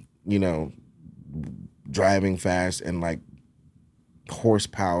enjoy driving fast and like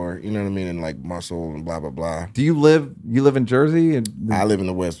horsepower. You know what I mean, and like muscle and blah blah blah. Do you live in Jersey? I live in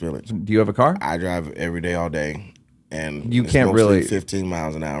the West Village. Do you have a car? I drive every day, all day. And you can't really 15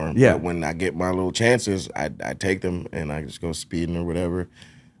 miles an hour. Yeah. But when I get my little chances, I take them and I just go speeding or whatever.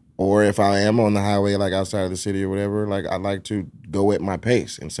 Or if I am on the highway, like outside of the city or whatever, like I like to go at my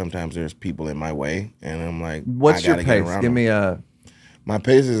pace. And sometimes there's people in my way, and I'm like, what's your pace? Give me a. My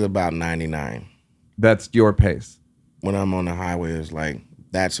pace is about 99. That's your pace. When I'm on the highway, it's like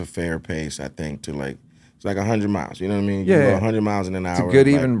that's a fair pace, I think. To like it's like 100 miles. You know what I mean? You go 100 miles in an hour. It's a good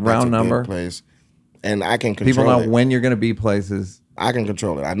even round number. Place. And I can control people know when you're going to be places. I can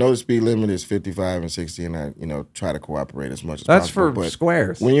control it. I know the speed limit is 55 and 60, and I, try to cooperate as much as That's possible. That's for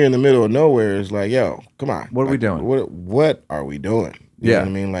squares. When you're in the middle of nowhere, it's like, yo, come on. What are we doing? What are we doing? You know what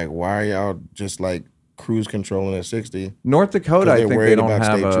I mean? Like, why are y'all just like cruise controlling at 60? North Dakota, I think they don't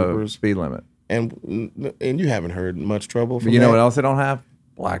have a speed limit. And you haven't heard much trouble from You know what else they don't have?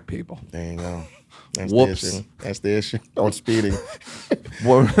 Black people. There you go. That's Whoops. the issue. That's the issue on speeding.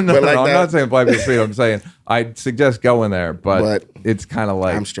 Well, no, I'm not saying black people speed. I'm saying I suggest going there, but it's kind of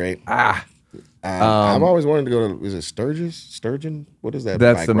like I'm straight. I've always wanted to go to. Is it Sturgin? What is that?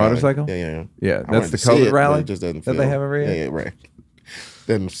 That's the motorcycle. Yeah. That's the COVID rally. It just doesn't that they have every year. Yeah, right.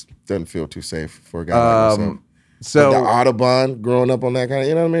 Doesn't feel too safe for a guy like myself. So the Autobahn, growing up on that kind of,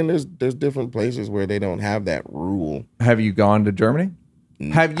 you know what I mean? There's different places where they don't have that rule. Have you gone to Germany?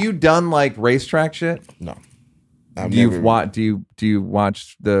 Have you done like racetrack shit? No. Do you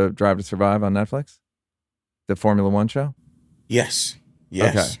watch the Drive to Survive on Netflix? The Formula One show? Yes.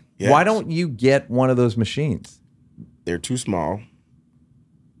 Okay. Yes. Why don't you get one of those machines? They're too small.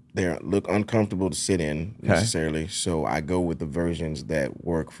 They look uncomfortable to sit in necessarily. So I go with the versions that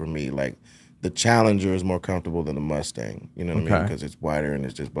work for me. Like the Challenger is more comfortable than the Mustang. You know what I mean? Because it's wider and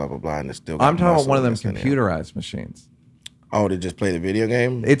it's just blah blah blah, and it's still. I'm talking about one of them computerized machines. Oh, to just play the video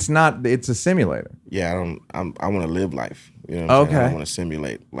game? It's not. It's a simulator. Yeah, I want to live life. You know what I'm saying? I don't want to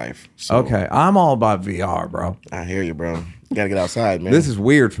simulate life. So okay, I'm all about VR, bro. I hear you, bro. You gotta get outside, man. This is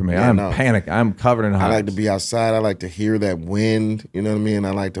weird for me. I'm panicked. I'm covered in hives. I like to be outside. I like to hear that wind. You know what I mean?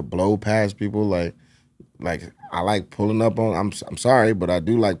 I like to blow past people. Like I like pulling up on. I'm sorry, but I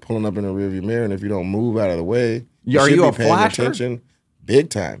do like pulling up in the rearview mirror. And if you don't move out of the way, are you a paying flasher? Attention, big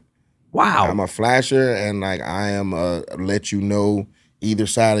time. Wow. I'm a flasher, and like I am let you know either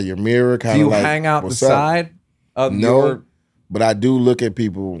side of your mirror. Do you hang out the side of your... But I do look at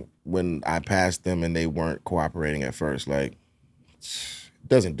people when I pass them and they weren't cooperating at first. Like, it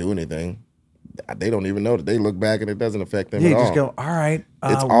doesn't do anything. they don't even know that. They look back and it doesn't affect them Yeah, at you all. just go, all right.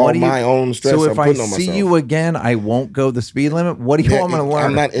 It's all my own stress So I'm if I putting on see myself. you again, I won't go the speed limit. What do you want me to learn?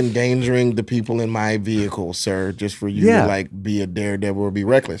 I'm not endangering the people in my vehicle, sir, just for you to like be a daredevil or be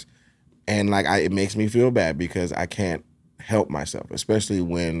reckless. And like it makes me feel bad because I can't help myself, especially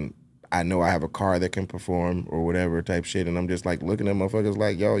when I know I have a car that can perform or whatever type shit. And I'm just like looking at motherfuckers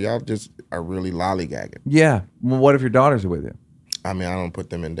like, yo, y'all just are really lollygagging. Yeah. Well, what if your daughters are with you? I mean, I don't put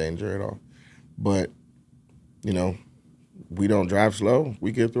them in danger at all. But, you know, we don't drive slow.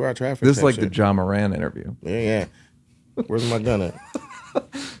 We get through our traffic. This is like the John Moran interview. Yeah. Where's my gun at?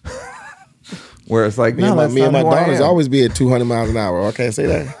 Where it's like, me and my daughters always be at 200 miles an hour. I can't say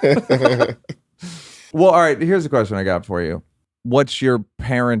that. Well, all right. Here's a question I got for you. What's your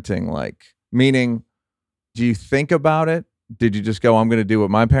parenting like? Meaning, do you think about it? Did you just go, I'm going to do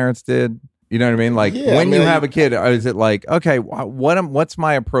what my parents did? You know what I mean? Like you have a kid, is it like, okay, what's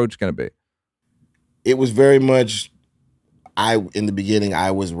my approach going to be? It was very much, in the beginning,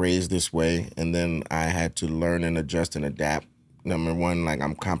 I was raised this way, and then I had to learn and adjust and adapt. Number one, like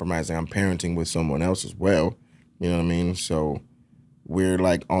I'm compromising, I'm parenting with someone else as well. You know what I mean? So we're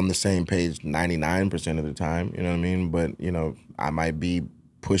like on the same page 99% of the time, you know what I mean? But, you know, I might be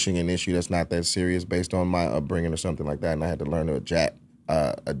pushing an issue that's not that serious based on my upbringing or something like that, and I had to learn to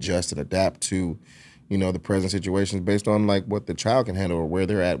adjust and adapt to, you know, the present situations based on like what the child can handle or where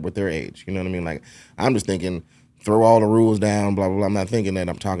they're at with their age. You know what I mean? Like I'm just thinking, throw all the rules down, blah, blah, blah. I'm not thinking that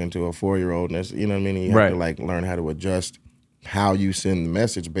I'm talking to a 4-year-old. And that's, you know what I mean? And you have to like learn how to adjust how you send the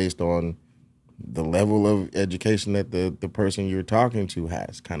message based on the level of education that the person you're talking to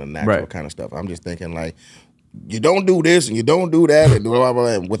has, kind of natural kind of stuff. I'm just thinking like, you don't do this and you don't do that and blah,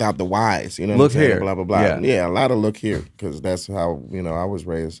 blah, blah, without the whys. You know what I'm saying? Here. Blah, blah, blah. Yeah, a lot of look here, because that's how, you know, I was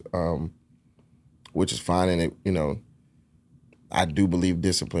raised, which is fine. And, it, you know, I do believe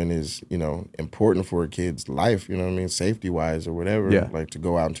discipline is, you know, important for a kid's life, you know what I mean, safety-wise or whatever. Yeah. Like to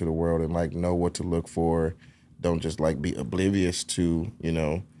go out into the world and like know what to look for. Don't just like be oblivious to, you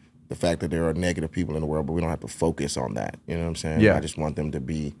know, the fact that there are negative people in the world, but we don't have to focus on that. You know what I'm saying? Yeah. I just want them to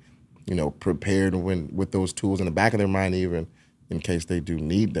be, you know, prepared with those tools in the back of their mind, even in case they do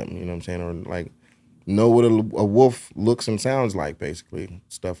need them. You know what I'm saying? Or like know what a wolf looks and sounds like, basically,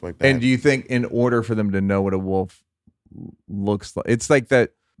 stuff like that. And do you think in order for them to know what a wolf looks like, it's like the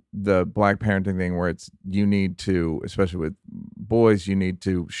black parenting thing where it's, you need to, especially with boys, you need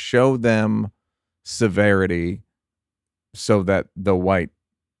to show them severity so that the white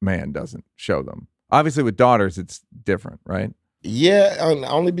man doesn't show them. Obviously with daughters it's different, right? Yeah,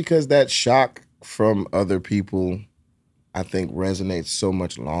 only because that shock from other people I think resonates so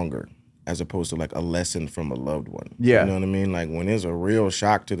much longer as opposed to like a lesson from a loved one. Yeah. You know what I mean? Like when there's a real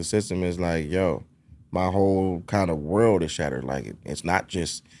shock to the system, it's like, yo, my whole kind of world is shattered. Like it's not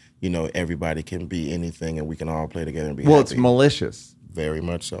just, you know, everybody can be anything and we can all play together and be happy. It's malicious. Very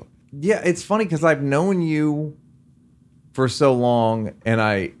much so. Yeah, it's funny because I've known you for so long,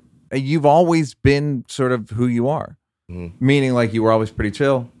 and you've always been sort of who you are. Mm-hmm. Meaning, like, you were always pretty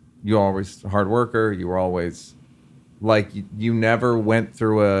chill. You were always a hard worker. You were always, like, you never went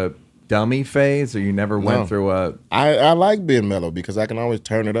through a dummy phase, or you never went through a... I like being mellow because I can always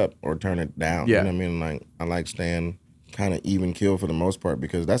turn it up or turn it down. Yeah. You know what I mean? Like, I like staying kind of even kill for the most part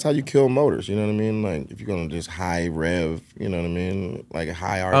because that's how you kill motors. You know what I mean? Like, if you're going to just high rev, you know what I mean? Like,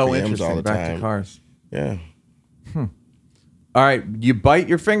 high RPMs all the time. Back to cars. Yeah. All right, you bite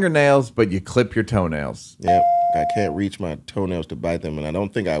your fingernails, but you clip your toenails. Yep. I can't reach my toenails to bite them, and I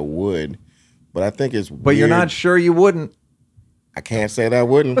don't think I would, but I think it's weird. But you're not sure you wouldn't. I can't say that I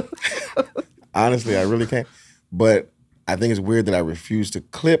wouldn't. Honestly, I really can't. But I think it's weird that I refuse to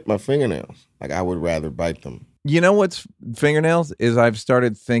clip my fingernails. Like, I would rather bite them. You know what's fingernails is I've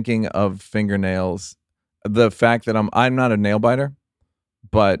started thinking of fingernails. The fact that I'm not a nail biter,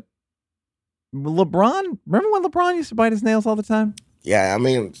 but LeBron, remember when LeBron used to bite his nails all the time? Yeah, I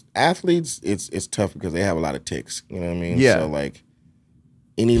mean, athletes, it's tough because they have a lot of ticks. You know what I mean? Yeah. So, like,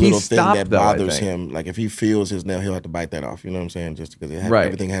 any little thing that bothers him, like if he feels his nail, he'll have to bite that off. You know what I'm saying? Just because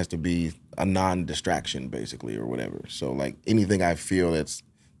everything has to be a non-distraction, basically, or whatever. So, like, anything I feel that's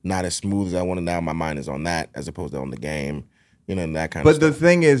not as smooth as I want it now, my mind is on that as opposed to on the game, you know, and that kind of stuff. But the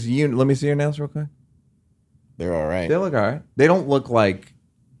thing is, let me see your nails real quick. They're all right. They look all right. They don't look like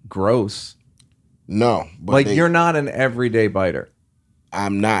gross. No. But like, you're not an everyday biter.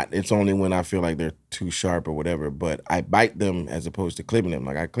 I'm not. It's only when I feel like they're too sharp or whatever. But I bite them as opposed to clipping them.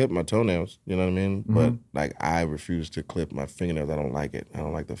 Like, I clip my toenails, you know what I mean? Mm-hmm. But, like, I refuse to clip my fingernails. I don't like it. I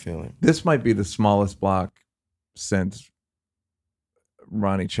don't like the feeling. This might be the smallest block since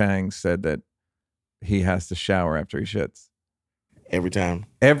Ronnie Chang said that he has to shower after he shits. Every time.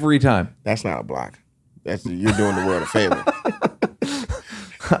 Every time. That's not a block. You're doing the world a favor.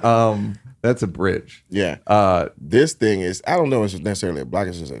 That's a bridge. Yeah. This thing is, I don't know if it's necessarily a block.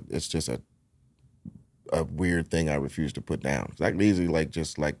 It's just a weird thing I refuse to put down. I can easily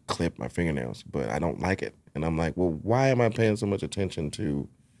just clip my fingernails, but I don't like it. And I'm like, well, why am I paying so much attention to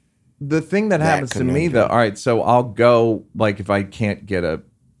the thing that happens to me though? All right, so I'll go if I can't get a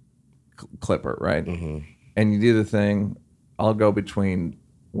clipper, right? Mm-hmm. And you do the thing, I'll go between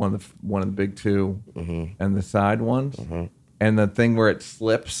one of the big two and the side ones, and the thing where it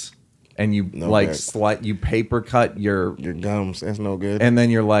slips and you you paper cut your gums. That's no good. And then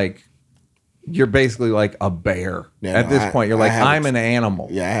you're basically like a bear. Yeah, at this point, you're like, I'm an animal.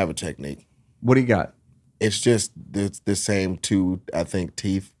 Yeah, I have a technique. What do you got? It's just the same two, I think,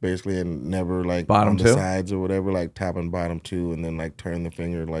 teeth basically, and never bottom on the two? sides or whatever, top and bottom two, and then turn the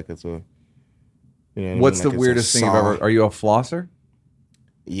finger like it's a. What's the weirdest thing you've ever? Are you a flosser?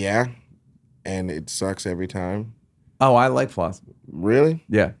 Yeah, and it sucks every time. Oh, I like floss. Really?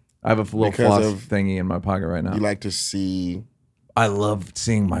 Yeah, I have a little floss thingy in my pocket right now. You like to see. I love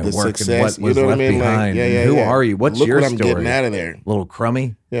seeing my work success, and what was left behind. Who are you? What's your story? Look what I'm getting out of there. Little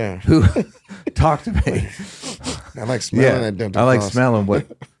crummy? Yeah. Who? Talk to me. I like smelling that dental floss. I like smelling what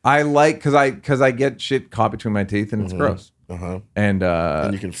I like because I get shit caught between my teeth and it's gross. And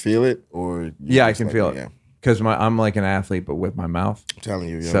you can feel it, or I can feel it because I'm like an athlete, but with my mouth. I'm telling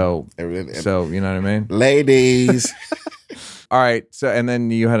you. So you know what I mean, ladies. All right. So and then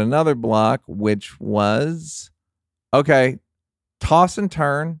you had another block, which was okay. Toss and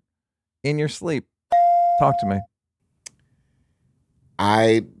turn in your sleep. Talk to me.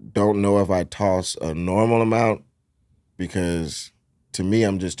 I don't know if I toss a normal amount because to me,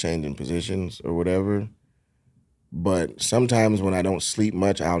 I'm just changing positions or whatever. But sometimes when I don't sleep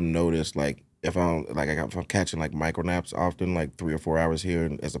much, I'll notice if I'm catching micro naps often, 3 or 4 hours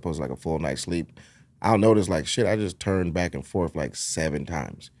here as opposed to a full night's sleep, I'll notice shit, I just turned back and forth 7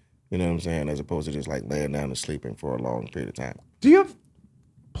 times. You know what I'm saying? As opposed to just laying down and sleeping for a long period of time. Do you have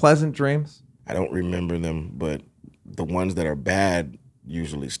pleasant dreams? I don't remember them, but the ones that are bad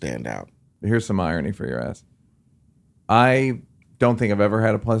usually stand out. Here's some irony for your ass. I don't think I've ever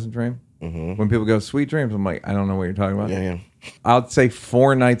had a pleasant dream. Mm-hmm. When people go, sweet dreams, I'm like, I don't know what you're talking about. Yeah. I'll say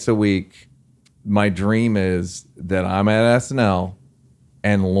 4 nights a week, my dream is that I'm at SNL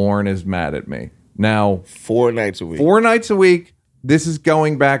and Lauren is mad at me. Now, 4 nights a week. 4 nights a week. This is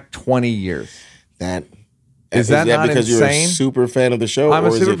going back 20 years. Is that not because insane? You're a super fan of the show? I'm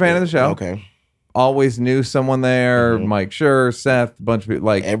a super fan of the show. Okay. Always knew someone there. Mm-hmm. Mike Schur, Seth, a bunch of people.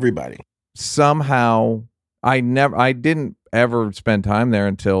 Everybody. Somehow, I didn't ever spend time there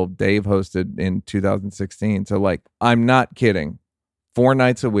until Dave hosted in 2016. So I'm not kidding. 4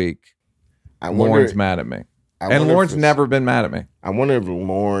 nights a week. Lauren's mad at me. And Lauren's never been mad at me. I wonder if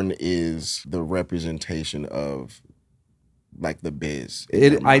Lauren is the representation of the biz.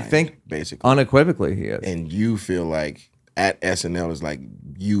 I think basically unequivocally he is. And you feel at SNL is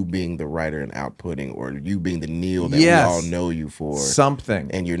you being the writer and outputting, or you being the Neil that we all know you for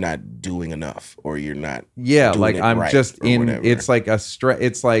something, and you're not doing enough, or you're not. Yeah, doing it I'm right just in. Whatever. It's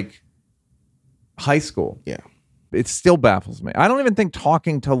it's like high school. Yeah, it still baffles me. I don't even think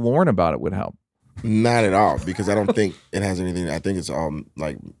talking to Lauren about it would help. Not at all, because I don't think it has anything. I think it's all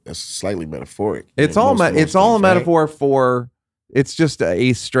it's slightly metaphoric. It's all a metaphor for. It's just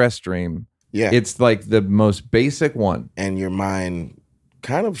a stress dream. Yeah, it's the most basic one. And your mind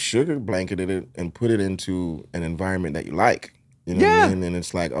kind of sugar blanketed it and put it into an environment that you like. You know what I mean? And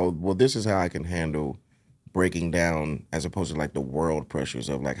it's oh, well, this is how I can handle breaking down, as opposed to the world pressures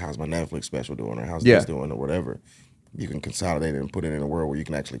of how's my Netflix special doing, or how's this doing, or whatever. You can consolidate it and put it in a world where you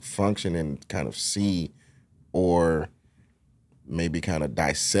can actually function and kind of see, or maybe kind of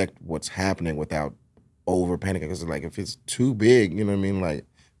dissect what's happening without over panicking. Because if it's too big, you know what I mean?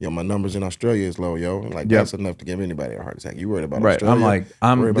 My numbers in Australia is low, yo. That's enough to give anybody a heart attack. You worried about Australia?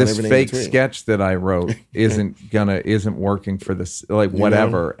 I'm this fake sketch that I wrote isn't working for this,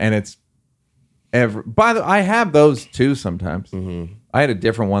 whatever. And it's I have those too sometimes. Mm-hmm. I had a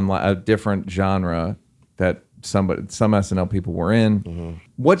different one, a different genre that some SNL people were in. Mm-hmm.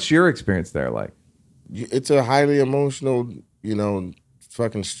 What's your experience there like? It's a highly emotional,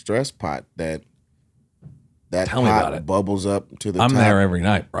 fucking stress pot that Tell me about it. Bubbles up to the I'm top. there every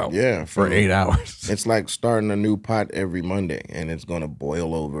night, bro. Yeah. For 8 hours. It's like starting a new pot every Monday, and it's going to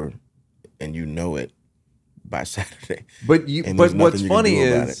boil over, and you know it by Saturday. But what's funny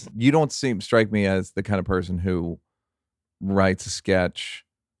is you don't strike me as the kind of person who writes a sketch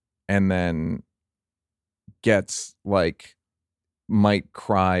and then gets might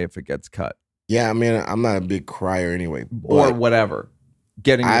cry if it gets cut. Yeah, I mean, I'm not a big crier anyway. Or whatever.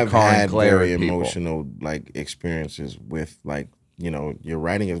 Getting in the I've car and had glaring very at people. emotional like experiences with like, your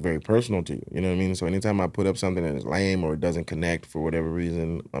writing is very personal to you. You know what I mean? So anytime I put up something that is lame or it doesn't connect for whatever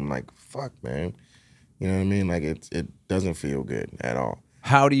reason, I'm like, fuck, man. You know what I mean? Like it doesn't feel good at all.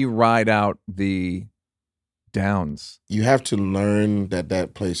 How do you ride out the downs? You have to learn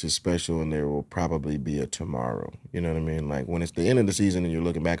that place is special and there will probably be a tomorrow. You know what I mean? Like when it's the end of the season and you're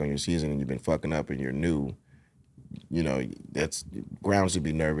looking back on your season and you've been fucking up and you're new, that's grounds to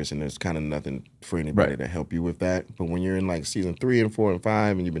be nervous, and there's kind of nothing for anybody to help you with that. But when you're in like season 3 and 4 and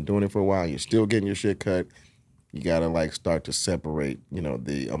 5 and you've been doing it for a while, you're still getting your shit cut, you gotta like start to separate,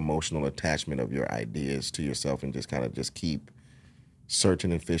 the emotional attachment of your ideas to yourself and just kind of just keep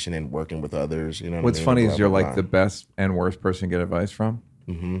searching and fishing and working with others. You know what What's I mean? funny Blah, is you're blah, like blah. the best and worst person to get advice from.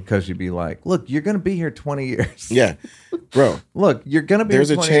 Because you'd be like, look, you're going to be here 20 years. Yeah. Bro. Look, you're going to be There's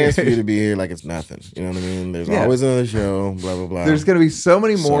here a 20 chance years. for you to be here like it's nothing. You know what I mean? There's always another show, blah, blah, blah. There's going to be so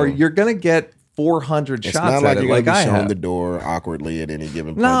many more. So- You're going to get 400 It's shots not at like it you're like going to I be shown have. the door awkwardly at any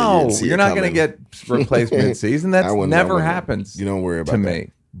given point. that you No, didn't see you're it not going to coming. get replaced mid-season. That's I wouldn't- never wouldn't. happens You don't worry about to that.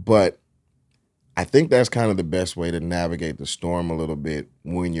 me. But I think that's kind of the best way to navigate the storm a little bit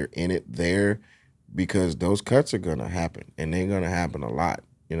when you're in it there, because those cuts are going to happen, and they're going to happen a lot.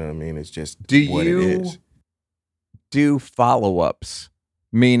 You know what I mean? It's just what it is. Do follow-ups?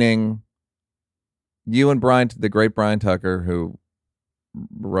 Meaning, you and the great Brian Tucker, who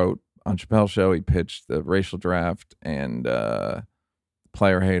wrote on Chappelle's show, he pitched the racial draft and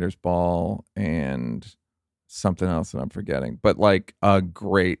player haters ball and something else that I'm forgetting. But like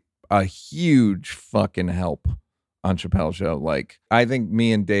a huge fucking help on Chappelle's show. Like, I think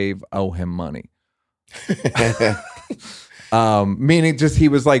me and Dave owe him money. Meaning just he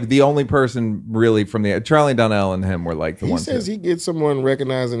was like the only person really from Charlie Donnell and him were like the ones. He says he gets someone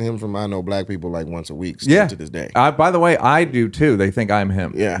recognizing him from I Know Black People like once a week still to this day. By the way, I do too. They think I'm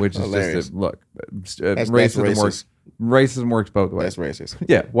him. Yeah, which is hilarious. just look. That's Racism racist. works. Racism works both ways. That's racist.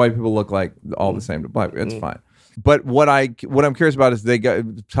 Yeah, white people look like all the same to black people. It's fine. But what I'm curious about is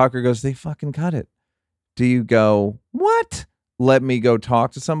Tucker goes, they fucking cut it. Do you go, what? Let me go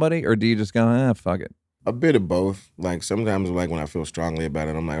talk to somebody, or do you just go, fuck it? A bit of both. Like sometimes, like when I feel strongly about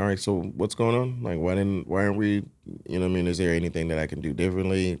it, I'm like, all right, so what's going on? Like, why aren't we? You know what I mean? Is there anything that I can do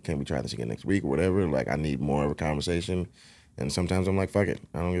differently? Can we try this again next week or whatever? Like, I need more of a conversation. And sometimes I'm like, fuck it,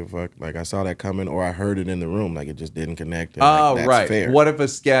 I don't give a fuck. Like I saw that coming, or I heard it in the room, like it just didn't connect. And, Oh, that's right. fair. What if a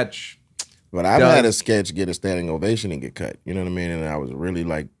sketch? But I've had a sketch get a standing ovation and get cut. You know what I mean? And I was really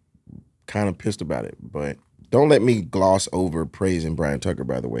like, kind of pissed about it. But don't let me gloss over praising Brian Tucker,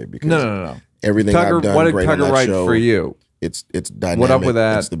 by the way, because No. everything Tucker, I've done what did great Tucker on that write show, for you? It's dynamic. What up with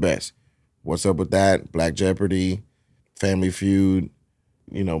that? It's the best. What's up with that? Black Jeopardy, Family Feud,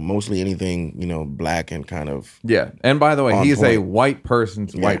 mostly anything, black and kind of. Yeah. And by the way, on he's a point. white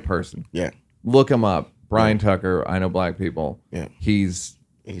person's white person. Yeah. Look him up. Brian Tucker, I Know Black People. Yeah. He's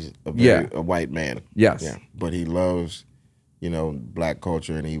a white man. Yes. Yeah. But he loves, black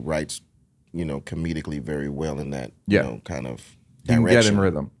culture, and he writes, comedically very well in that, kind of you can direction. get in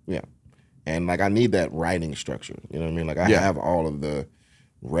rhythm. Yeah. And like I need that writing structure. You know what I mean? Like I have all of the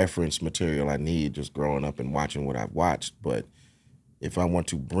reference material I need just growing up and watching what I've watched. But if I want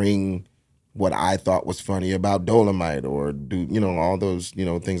to bring what I thought was funny about Dolomite or do, all those,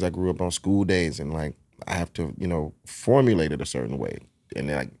 things I grew up on School Days, and like I have to, formulate it a certain way. And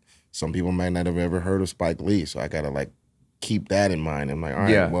then, like some people might not have ever heard of Spike Lee. So I gotta like keep that in mind. I'm like, all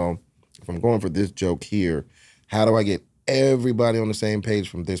right, well, if I'm going for this joke here, how do I get everybody on the same page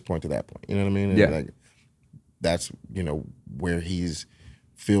from this point to that point? You know what I mean? And like, that's, where he's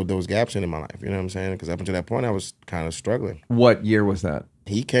filled those gaps in my life. You know what I'm saying? Because up until that point, I was kind of struggling. What year was that?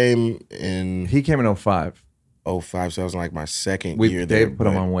 He came in 05. 05, so I was like my second year there. Dave put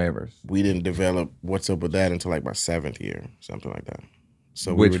him on waivers. We didn't develop What's Up With That until like my 7th year, something like that.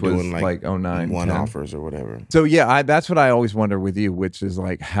 So Which we were doing was like 09, one 10. offers or whatever. So yeah, that's what I always wonder with you, which is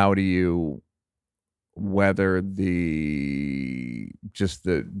like, how do you weather the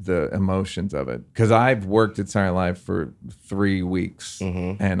emotions of it? Because I've worked at Saturday Night Live for 3 weeks,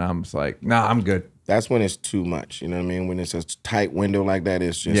 and I'm just like, nah, I'm good. That's when it's too much. You know what I mean? When it's a tight window like that,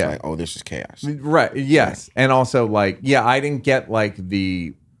 it's just like, oh, this is chaos. Right. Yes. Yeah. And also like, I didn't get like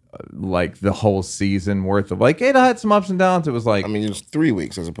the whole season worth of like, it had some ups and downs. It was like, I mean, it was 3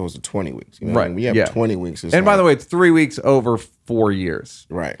 weeks as opposed to 20 weeks. You know right. I mean? We have 20 weeks. And by the way, it's 3 weeks over 4 years.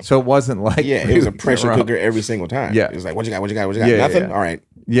 Right. So it wasn't like, it was a pressure cooker every single time. Yeah. It was like, what you got? Nothing? Yeah. All right.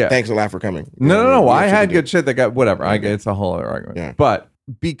 Yeah. Thanks a lot for coming. No. I had good shit that got whatever. Okay. It's a whole other argument. Yeah. But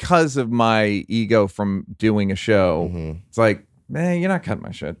because of my ego from doing a show, it's like, man, you're not cutting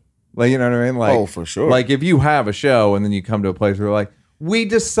my shit. Like, you know what I mean? Like, Oh, for sure. Like if you have a show and then you come to a place where you're like, we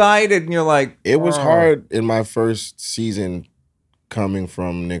decided, and you're like, it was hard in my first season coming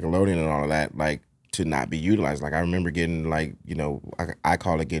from Nickelodeon and all of that, like to not be utilized. Like I remember getting like, you know, I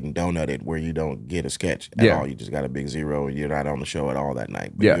call it getting donutted, where you don't get a sketch at all. You just got a big zero and you're not on the show at all that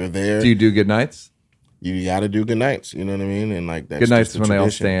night. But you're there. Do you do good nights? You got to do good nights. You know what I mean? And like that's good nights when tradition. they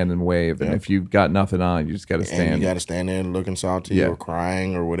all stand and wave. And if you've got nothing on, you just got to stand. And you got to stand there and looking salty or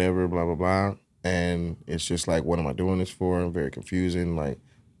crying or whatever, blah, blah, blah. And it's just like, what am I doing this for? Very confusing. Like,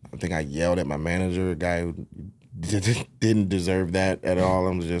 I think I yelled at my manager, a guy who didn't deserve that at all.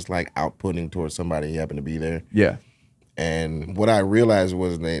 I was just like outputting towards somebody who happened to be there. Yeah. And what I realized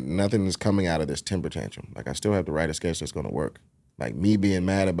was that nothing is coming out of this temper tantrum. Like, I still have to write a sketch that's going to work. Like, me being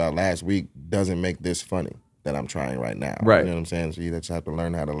mad about last week doesn't make this funny that I'm trying right now. Right. You know what I'm saying? So you just have to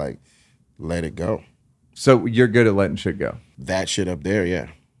learn how to, like, let it go. So you're good at letting shit go? That shit up there, yeah.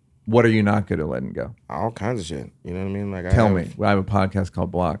 What are you not good at letting go? All kinds of shit. You know what I mean? Like, Tell me. I have a podcast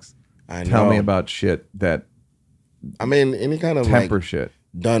called Blocks. I know. Tell me about shit that... I mean, any kind of temper like shit,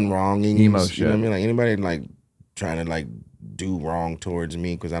 done wrongings, emo shit. You know what I mean? Like anybody like trying to like do wrong towards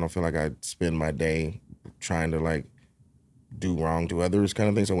me, because I don't feel like I spend my day trying to like do wrong to others, kind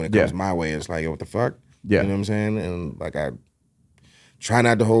of thing. So when it comes my way, it's like, yo, what the fuck? Yeah, you know what I'm saying? And like I try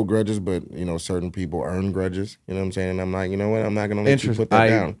not to hold grudges, but you know, certain people earn grudges. You know what I'm saying? And I'm like, you know what? I'm not gonna let you put that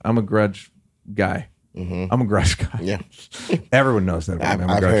down. I'm a grudge guy. Mm-hmm. I'm a grudge guy. Yeah, everyone knows that.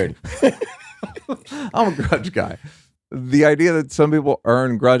 I've heard. I'm a grudge guy. The idea that some people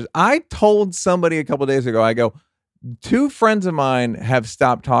earn grudges. I told somebody a couple days ago, I go, 2 friends of mine have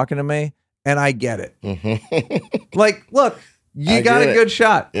stopped talking to me, and I get it. Mm-hmm. Like, look, you got a good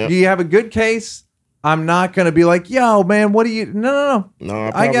shot. Yep. You have a good case. I'm not going to be like, yo, man, what do you... No,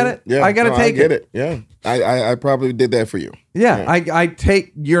 I get it. Yeah, I got to take it. I get it. Yeah. I probably did that for you. Yeah. I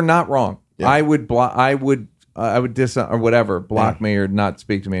take... You're not wrong. Yeah. I would dis or whatever, block me or not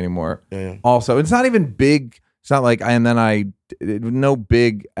speak to me anymore. Yeah. Also, it's not even big. It's not like, and then no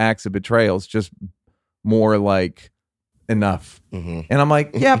big acts of betrayal. It's just more like enough. Mm-hmm. And I'm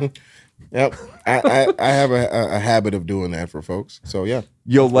like, yep. Yep. I have a habit of doing that for folks. So yeah.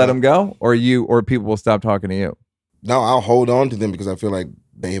 You'll let them go, or people will stop talking to you? No, I'll hold on to them because I feel like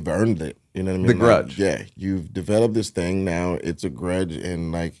they have earned it. You know what I mean? The grudge. Yeah. You've developed this thing. Now it's a grudge,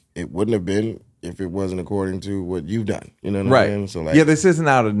 and like it wouldn't have been if it wasn't according to what you've done. You know what I mean? So like, yeah, this isn't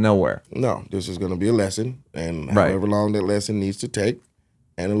out of nowhere. No, this is going to be a lesson, and however long that lesson needs to take,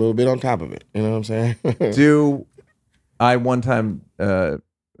 and a little bit on top of it. You know what I'm saying? One time, an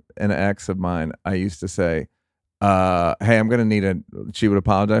ex of mine, I used to say, hey, I'm going to need she would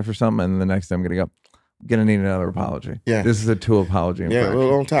apologize for something, and the next time I'm going to go, I'm going to need another apology. Yeah. This is a 2 apology. Yeah, a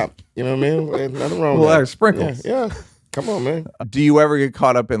little on top. You know what I mean? Nothing wrong with that. Sprinkles. Yeah. Come on, man. Do you ever get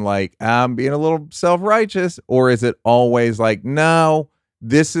caught up in like, I'm being a little self-righteous, or is it always like, no,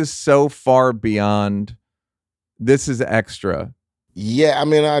 this is so far beyond, this is extra? Yeah, I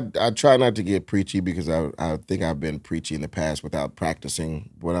mean, I try not to get preachy because I think I've been preachy in the past without practicing.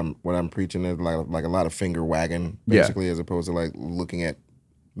 What I'm preaching is like a lot of finger wagging, basically, as opposed to like looking at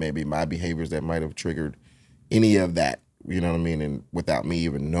maybe my behaviors that might have triggered any of that, you know what I mean, and without me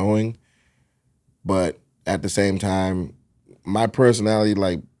even knowing. But at the same time, my personality,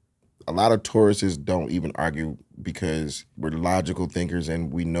 like a lot of Tauruses don't even argue because we're logical thinkers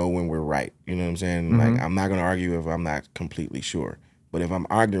and we know when we're right. You know what I'm saying? Mm-hmm. Like, I'm not going to argue if I'm not completely sure. But if I'm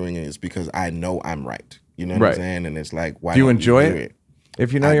arguing, it's because I know I'm right. You know what I'm saying? And it's like, why do you enjoy it?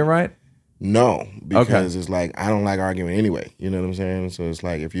 If you know you're right? No, because it's like, I don't like arguing anyway. You know what I'm saying? So it's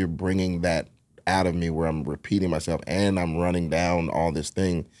like, if you're bringing that out of me where I'm repeating myself and I'm running down all this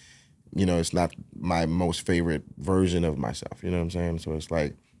thing, you know, it's not my most favorite version of myself. You know what I'm saying? So it's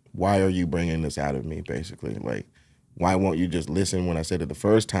like, why are you bringing this out of me, basically? Like, why won't you just listen when I said it the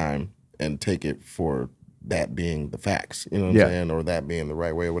first time and take it for that being the facts? You know what I'm saying? Or that being the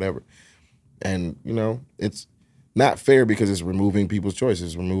right way or whatever. And, you know, it's not fair because it's removing people's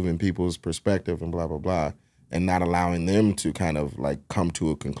choices, removing people's perspective and blah, blah, blah, and not allowing them to kind of like come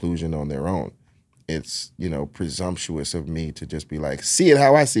to a conclusion on their own. It's, you know, presumptuous of me to just be like, see it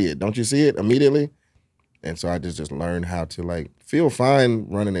how I see it. Don't you see it immediately? And so I just learned how to like feel fine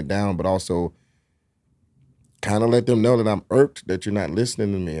running it down, but also kind of let them know that I'm irked that you're not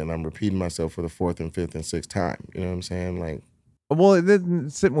listening to me and I'm repeating myself for the 4th and 5th and 6th time. You know what I'm saying? Like, well,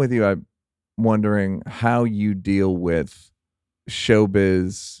 sitting with you, I'm wondering how you deal with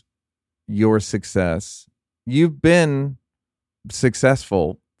showbiz, your success. You've been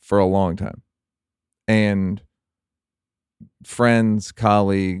successful for a long time. And friends,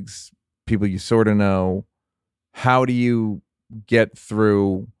 colleagues, people you sort of know, how do you get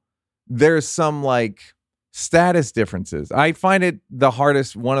through there's some like status differences. I find it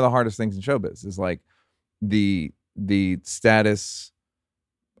one of the hardest things in showbiz is like the status.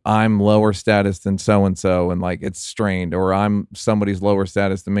 I'm lower status than so and so, and like it's strained, or I'm somebody's lower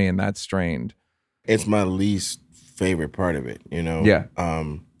status than me, and that's strained. It's my least favorite part of it, you know. Yeah.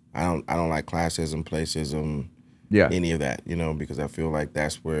 I don't like classism, placism, any of that, you know, because I feel like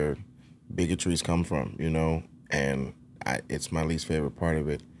that's where bigotries come from, you know, and it's my least favorite part of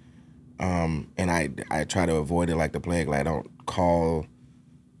it. And I try to avoid it like the plague. Like I don't call,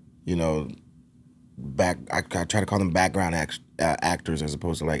 you know, I try to call them background actors as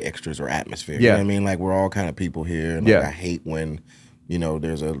opposed to like extras or atmosphere. You know what I mean? Like we're all kind of people here, and like, I hate when, you know,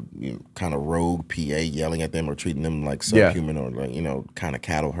 there's a kind of rogue PA yelling at them or treating them like subhuman or like, you know, kind of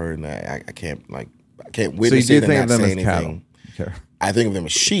cattle herd. And I can't witness it and not say anything. Cattle. Okay. I think of them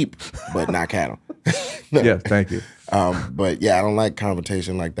as sheep, but not cattle. No. Yeah, thank you. But yeah, I don't like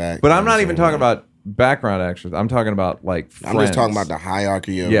confrontation like that. But I'm not even talking about background actors. I'm talking about like friends. I'm just talking about the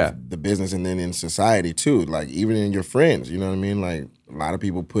hierarchy of the business, and then in society too. Like even in your friends, you know what I mean? Like a lot of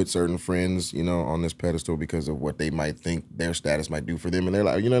people put certain friends, you know, on this pedestal because of what they might think their status might do for them, and they're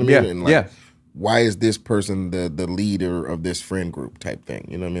like, you know what I mean? And like, why is this person the leader of this friend group type thing?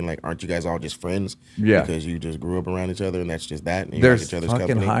 You know what I mean? Like, aren't you guys all just friends? Yeah. Because you just grew up around each other, and that's just that. And you There's like each other's fucking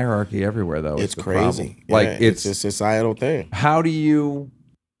company. Hierarchy everywhere, though. It's crazy. Like it's a societal thing. How do you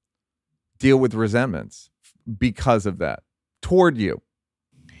deal with resentments because of that toward you?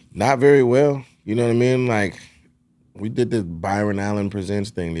 Not very well. You know what I mean? Like we did this Byron Allen Presents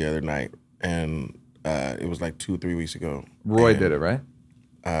thing the other night, and it was like 2-3 weeks ago. Roy did it, right?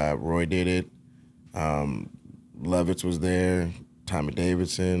 Roy did it. Lovitz was there. Tommy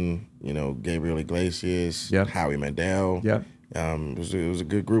Davidson. You know, Gabriel Iglesias. Howie Mandel. It was a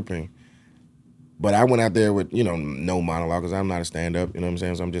good grouping. But I went out there with, you know, no monologue because I'm not a stand-up, you know what I'm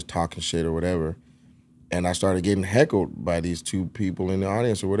saying? So I'm just talking shit or whatever. And I started getting heckled by these two people in the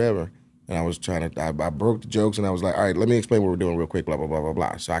audience or whatever. And I was I broke the jokes and I was like, all right, let me explain what we're doing real quick, blah, blah, blah, blah,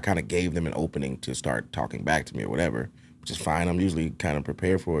 blah. So I kind of gave them an opening to start talking back to me or whatever, which is fine. I'm usually kind of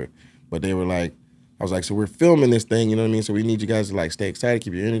prepared for it. But they were like, I was like, so we're filming this thing, you know what I mean? So we need you guys to like stay excited,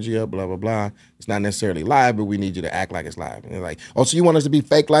 keep your energy up, blah, blah, blah. It's not necessarily live, but we need you to act like it's live. And they're like, oh, so you want us to be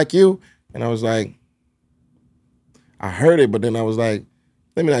fake like you? And I was like, I heard it, but then I was like,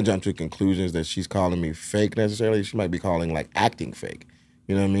 let me not jump to conclusions that she's calling me fake necessarily. She might be calling like acting fake.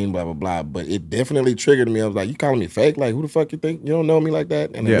 You know what I mean? Blah, blah, blah. But it definitely triggered me. I was like, you calling me fake? Like, who the fuck you think? You don't know me like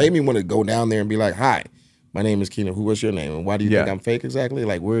that? And it made me want to go down there and be like, hi, my name is Kenan. What's your name? And why do you think I'm fake exactly?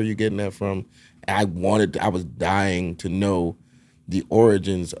 Like, where are you getting that from? I was dying to know the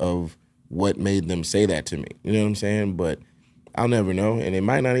origins of what made them say that to me. You know what I'm saying? But I'll never know. And it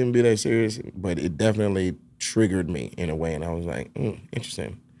might not even be that serious, but it definitely triggered me in a way. And I was like,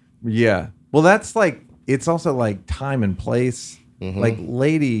 interesting. Yeah. Well, that's like, it's also like time and place. Mm-hmm. Like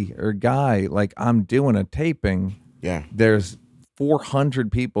lady or guy, like I'm doing a taping. Yeah. There's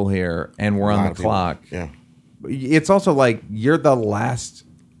 400 people here and we're on the clock. Yeah. It's also like you're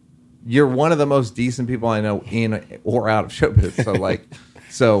one of the most decent people I know in or out of showbiz. So like,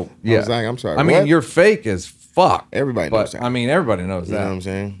 yeah. I was like, I'm sorry. I mean, you're fake as fuck. Everybody knows that. I mean, everybody knows that. You know what I'm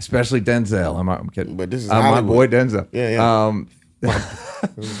saying? Especially Denzel. I'm kidding. But this is my boy Denzel. Yeah.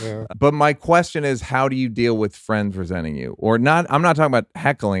 But my question is, how do you deal with friends resenting you? Or not? I'm not talking about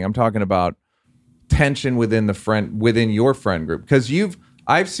heckling. I'm talking about tension within your friend group. Because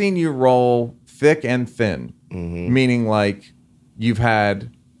I've seen you roll thick and thin, meaning like you've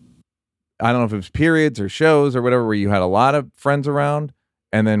had, I don't know if it was periods or shows or whatever, where you had a lot of friends around,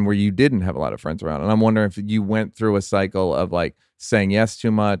 and then where you didn't have a lot of friends around. And I'm wondering if you went through a cycle of like saying yes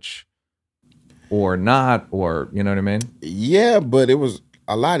too much or not, or you know what I mean? Yeah, but it was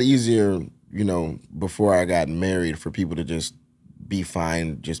a lot easier, you know, before I got married for people to just be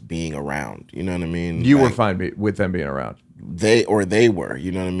fine just being around. You know what I mean? You were fine with them being around. They were,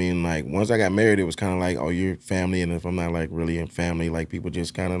 you know what I mean? Like once I got married, it was kind of like, oh, you're family. And if I'm not like really in family, like people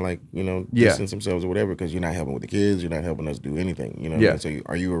just kind of like, you know, distance themselves or whatever, because you're not helping with the kids. You're not helping us do anything. You know what I mean? So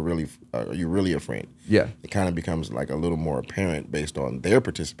are you really a friend? Yeah. It kind of becomes like a little more apparent based on their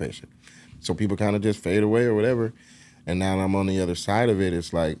participation. So people kind of just fade away or whatever. And now I'm on the other side of it.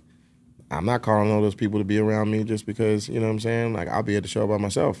 It's like, I'm not calling all those people to be around me just because, you know what I'm saying? Like, I'll be at the show by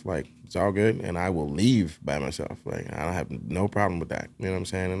myself. Like, it's all good. And I will leave by myself. Like, I don't have no problem with that. You know what I'm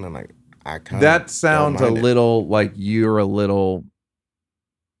saying? And I'm like, I kind of that sounds a little like you're a little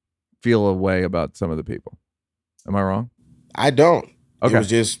feel a way about some of the people. Am I wrong? I don't.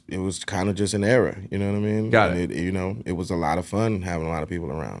 Okay. It was kind of just an era. You know what I mean? Got it. You know, it was a lot of fun having a lot of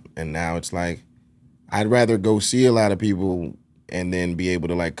people around. And now it's like, I'd rather go see a lot of people and then be able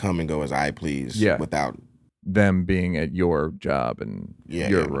to like come and go as I please without them being at your job and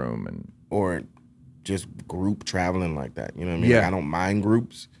your room and or just group traveling like that. You know what I mean? Like, I don't mind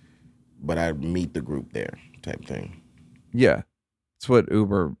groups, but I meet the group there type thing. Yeah. That's what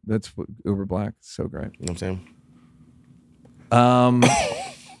Uber Black is so great. You know what I'm saying?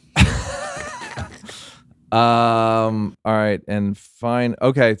 All right, and fine.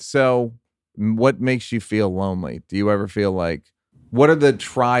 Okay, so what makes you feel lonely? Do you ever feel like, what are the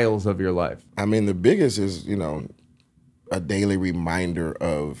trials of your life? I mean, the biggest is, a daily reminder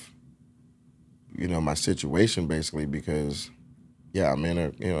of, my situation basically, because I'm in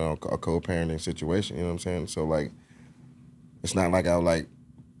a co-parenting situation, you know what I'm saying? So like, it's not like I'll like,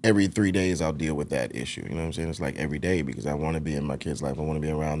 every 3 days I'll deal with that issue. You know what I'm saying? It's like every day because I want to be in my kid's life. I want to be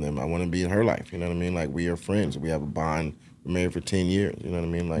around them. I want to be in her life. You know what I mean? Like we are friends. We have a bond. We're married for 10 years. You know what I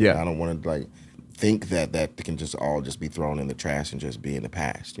mean? Like I don't want to like think that can just all just be thrown in the trash and just be in the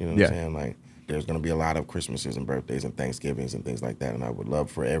past. You know what I'm saying? Like there's going to be a lot of Christmases and birthdays and Thanksgivings and things like that. And I would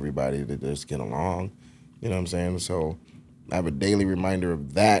love for everybody to just get along. You know what I'm saying? So I have a daily reminder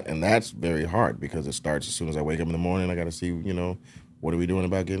of that. And that's very hard because it starts as soon as I wake up in the morning. I got to see, what are we doing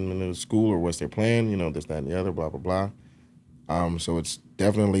about getting into school or what's their plan? This, that, and the other, blah, blah, blah. So it's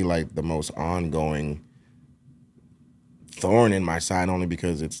definitely like the most ongoing thorn in my side only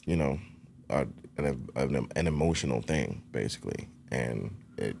because it's, an emotional thing, basically. And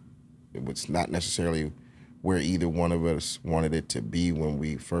it was not necessarily where either one of us wanted it to be when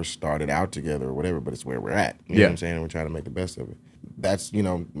we first started out together or whatever, but it's where we're at. You know what I'm saying? And we're trying to make the best of it. That's,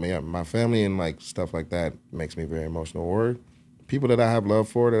 my family and like stuff like that makes me very emotional. Or people that I have love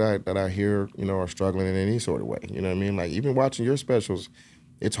for that I hear, are struggling in any sort of way. You know what I mean? Like even watching your specials,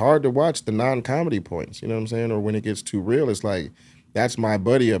 it's hard to watch the non-comedy points, you know what I'm saying? Or when it gets too real, it's like, that's my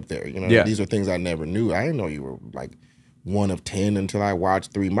buddy up there. These are things I never knew. I didn't know you were like 1 of 10 until I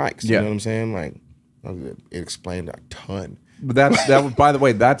watched 3 mics. You know what I'm saying? Like it explained a ton. But that by the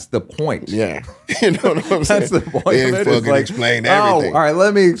way, that's the point. Yeah. You know what I'm saying? That's the point. It fucking explained everything. Oh, all right,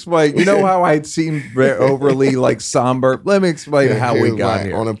 let me explain. You know how I seem very overly like somber? Let me explain how we got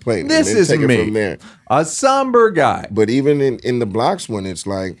here. On a plate. This is me. From there. A somber guy. But even in the Blocks one, it's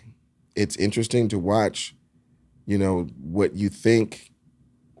like, it's interesting to watch, what you think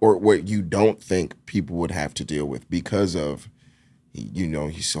or what you don't think people would have to deal with because of,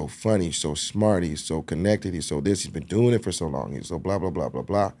 he's so funny, he's so smart, he's so connected, he's so this, he's been doing it for so long, he's so blah, blah, blah, blah,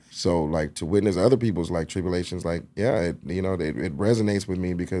 blah. So like to witness other people's like tribulations, like, it resonates with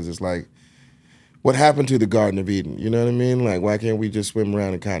me because it's like, what happened to the Garden of Eden? You know what I mean? Like, why can't we just swim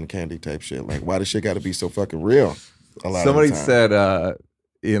around in cotton candy type shit? Like, why does shit got to be so fucking real? Somebody said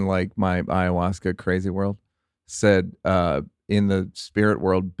in like my ayahuasca crazy world, said in the spirit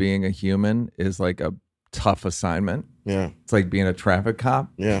world, being a human is like a tough assignment. Yeah. It's like being a traffic cop.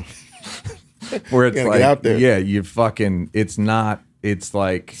 Yeah. Where it's like, get out there. Yeah, it's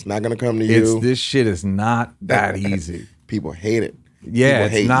like, it's not going to come to you. This shit is not that easy. People hate it. Yeah,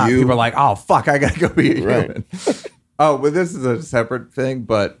 People it's not. you. People are like, oh, fuck, I got to go be a human. Right. Oh, but this is a separate thing.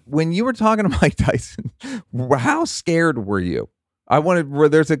 But when you were talking to Mike Tyson, how scared were you?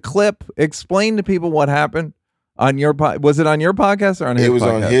 There's a clip. Explain to people what happened. On your was it on your podcast or on his podcast? It was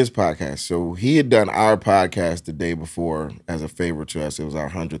on his podcast. So he had done our podcast the day before as a favor to us. It was our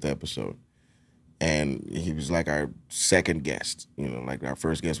 100th episode. And he was like our second guest. Like our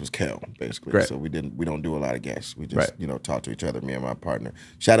first guest was Kel, basically. Great. So we don't do a lot of guests. We just, talk to each other, me and my partner.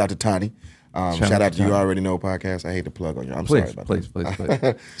 Shout out to Tani. Shout out to You Already Know podcast. I hate to plug on you. I'm sorry about that.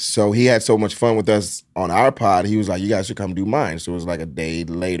 Please. So he had so much fun with us on our pod. He was like, you guys should come do mine. So it was like a day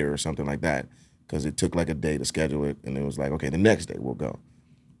later or something like that. Because it took like a day to schedule it, and it was like, okay, the next day we'll go.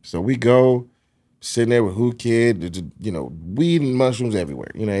 So we go, sitting there with Who Kid, weed and mushrooms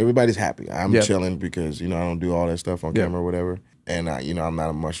everywhere. Everybody's happy. I'm chilling because, I don't do all that stuff on camera or whatever. And, I'm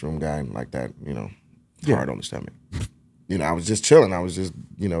not a mushroom guy like that, hard on the stomach. I was just chilling. I was just,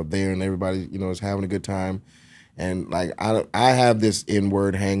 there and everybody, was having a good time. And like, I have this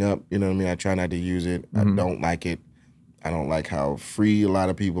N-word hang up, you know what I mean? I try not to use it. Mm-hmm. I don't like it. I don't like how free a lot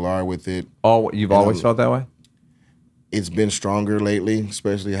of people are with it. Oh, you've always felt that way? It's been stronger lately,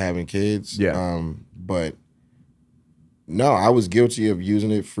 especially having kids. Yeah. But no, I was guilty of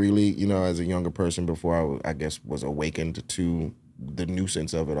using it freely, as a younger person before I guess, was awakened to the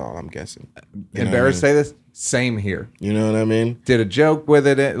nuisance of it all, I'm guessing. Embarrassed to say this? Same here. You know what I mean? Did a joke with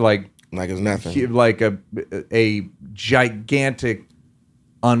it, like it's nothing. Like a gigantic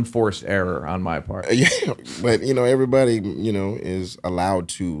unforced error on my part. Yeah, but everybody is allowed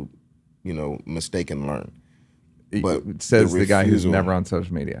to mistake and learn. But it says the guy who's never on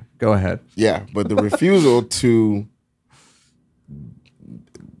social media. Go ahead. Yeah, but the refusal to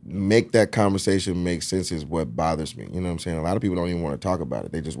make that conversation make sense is what bothers me. You know what I'm saying? A lot of people don't even want to talk about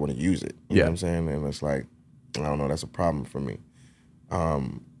it. They just want to use it. You know what I'm saying? And it's like, I don't know, that's a problem for me.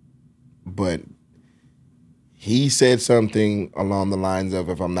 But he said something along the lines of,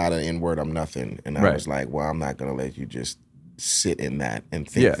 if I'm not an N-word, I'm nothing. And I was like, well, I'm not going to let you just sit in that and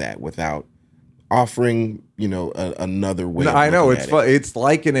think that without offering, another way. No, I know it's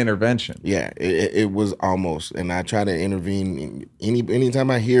like an intervention. Yeah, it was almost, and I try to intervene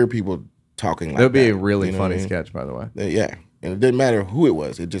anytime I hear people talking like that. There'll be a really funny sketch, by the way. Yeah, and it didn't matter who it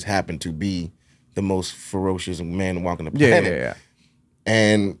was. It just happened to be the most ferocious man walking the planet. Yeah.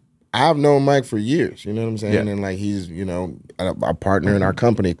 And I've known Mike for years. You know what I'm saying? Yeah. And like he's a partner in our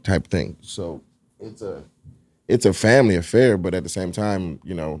company type thing. So it's a family affair, but at the same time,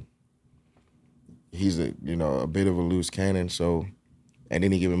 he's a bit of a loose cannon. So at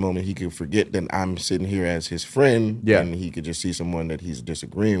any given moment, he could forget that I'm sitting here as his friend, and he could just see someone that he's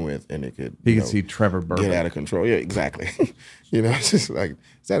disagreeing with, and it could he could see Trevor Burke get out of control. Yeah, exactly. It's just like,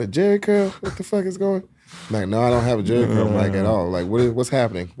 is that a Jerry curl? What the fuck is going? I'm like, no, I don't have a Jerry curl, Mike, at all. Like, what's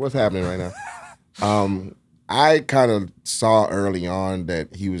happening? What's happening right now? I kind of saw early on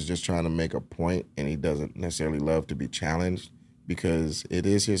that he was just trying to make a point, and he doesn't necessarily love to be challenged because it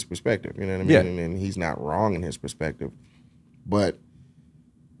is his perspective. You know what I mean? Yeah. And he's not wrong in his perspective, but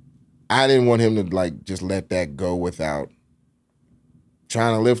I didn't want him to like just let that go without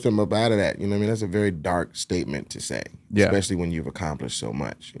trying to lift him up out of that. You know what I mean? That's a very dark statement to say, especially when you've accomplished so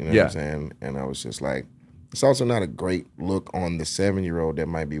much. You know what I'm saying? And I was just like, it's also not a great look on the 7-year-old that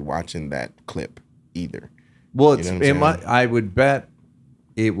might be watching that clip either. Well, I would bet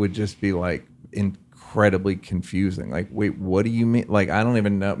it would just be like incredibly confusing. Like, wait, what do you mean? Like, I don't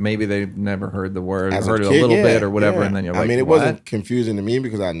even know. Maybe they've never heard the word, As heard a it kid, a little bit or whatever, and then you're like, I mean, it what? wasn't confusing to me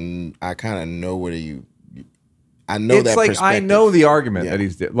because I kind of know what I know it's that like perspective. I know the argument that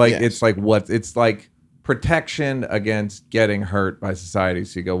he's like. Yes. It's like it's like protection against getting hurt by society.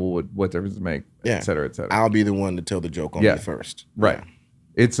 So you go, well, what difference does it make? Yeah. Et cetera, et cetera. I'll be the one to tell the joke on me first. Right. Yeah.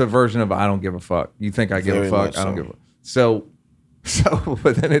 It's a version of I don't give a fuck. You think I give Very a fuck? much I don't so. give a So,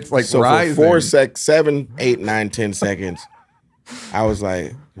 but then it's like So rising. for 7, 8, 9, 10 seconds, I was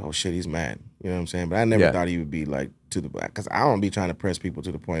like, oh shit, he's mad. You know what I'm saying? But I never thought he would be like to the back. Because I don't be trying to press people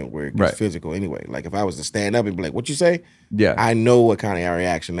to the point where it gets physical anyway. Like if I was to stand up and be like, what you say? Yeah. I know what kind of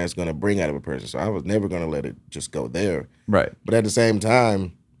reaction that's going to bring out of a person. So I was never going to let it just go there. Right. But at the same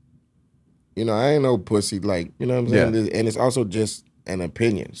time, I ain't no pussy. Like, you know what I'm saying? Yeah. And it's also just an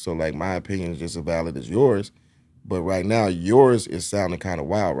opinion. So like my opinion is just as valid as yours. But right now, yours is sounding kind of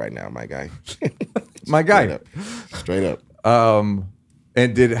wild right now, my guy. My guy. Straight up.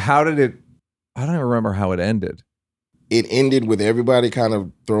 And how did it, I don't even remember how it ended. It ended with everybody kind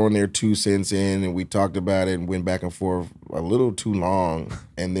of throwing their 2 cents in, and we talked about it and went back and forth a little too long,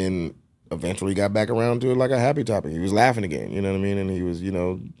 and then eventually got back around to it like a happy topic. He was laughing again, you know what I mean? And he was,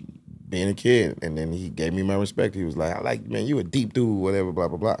 being a kid, and then he gave me my respect. He was like, man, you a deep dude, whatever, blah,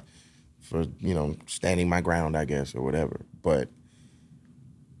 blah, blah, for, standing my ground, I guess, or whatever. But,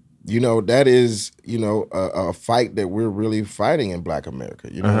 that is, a fight that we're really fighting in Black America.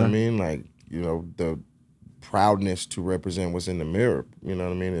 You know what I mean? Like, the proudness to represent what's in the mirror, you know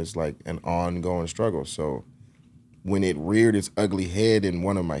what I mean? It's like an ongoing struggle. So when it reared its ugly head in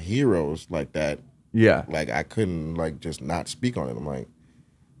one of my heroes like that, like I couldn't like just not speak on it. I'm like,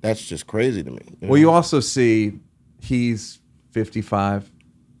 that's just crazy to me. Well, you also see he's 55.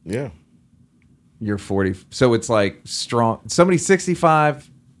 Yeah. You're 40. So it's like strong. Somebody 65,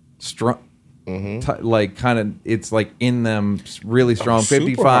 strong, like kind of, it's like in them really strong.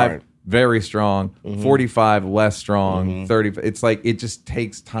 55, hard. Very strong. 45, less strong. 30, it's like, it just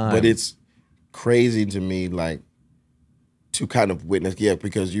takes time. But it's crazy to me, like, to kind of witness,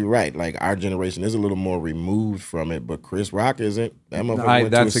 because you're right. Like, our generation is a little more removed from it, but Chris Rock isn't. That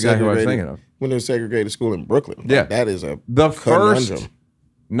motherfucker that's exactly what I was thinking of. Went to a segregated school in Brooklyn. Yeah. Like, that is the conundrum. first,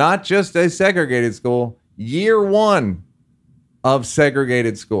 not just a segregated school, year 1 of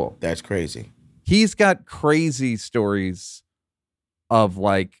segregated school. That's crazy. He's got crazy stories of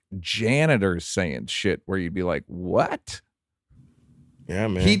like janitors saying shit where you'd be like, what? Yeah,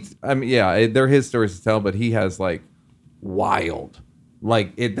 man. They're his stories to tell, but he has like wild,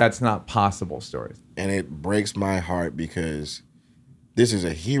 like that's not possible stories. And it breaks my heart because this is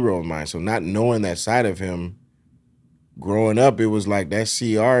a hero of mine. So not knowing that side of him, growing up, it was like that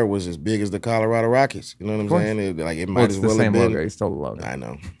CR was as big as the Colorado Rockies. You know what I'm saying? It might as well have been. Logo. He stole the logo. I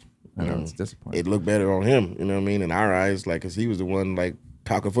know. It's disappointing. It looked better on him, you know what I mean, in our eyes, like, because he was the one, like,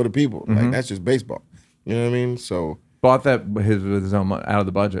 talking for the people. Like, that's just baseball. You know what I mean? So. Bought that with his own money, out of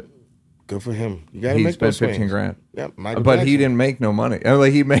the budget. Good for him. You got to He make spent those swings. 15 grand. Yeah, But he didn't make no money.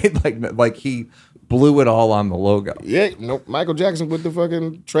 Like he made like he blew it all on the logo. Yeah, no. Michael Jackson with the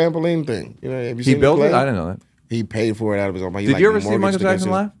fucking trampoline thing. You know, have you He seen built the it? play? I didn't know that. He paid for it out of his own money. Did you ever see Michael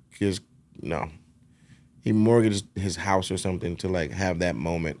Jackson live? No. He mortgaged his house or something to like have that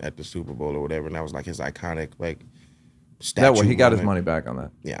moment at the Super Bowl or whatever, and that was like his iconic like statue. That way he got his moment. money back on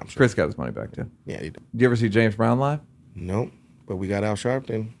that. Yeah, I'm sure. Chris got his money back too. Yeah, he did. Did you ever see James Brown live? Nope. But we got Al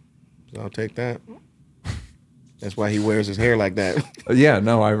Sharpton, so I'll take that. That's why he wears his hair like that. Yeah,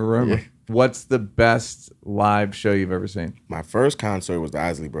 no, I remember. Yeah. What's the best live show you've ever seen? My first concert was the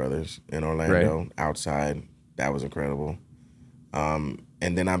Isley Brothers in Orlando, outside. That was incredible. And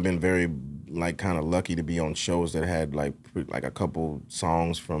then I've been very like kind of lucky to be on shows that had like a couple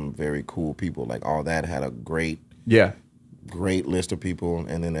songs from very cool people. Like All That had a great list of people,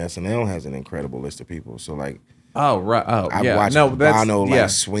 and then SNL has an incredible list of people. So like, oh right, oh I yeah, watched no, that's Bono like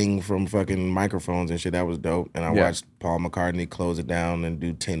swing from fucking microphones and shit. That was dope. And I watched Paul McCartney close it down and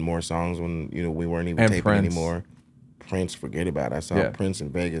do 10 more songs when we weren't even taping Prince. anymore. Prince, forget about it. I saw Prince in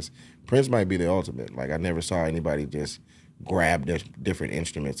Vegas. Prince might be the ultimate. Like I never saw anybody just grab different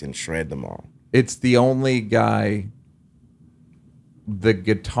instruments and shred them all. It's the only guy. The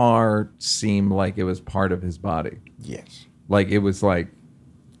guitar seemed like it was part of his body. Yes. Like it was like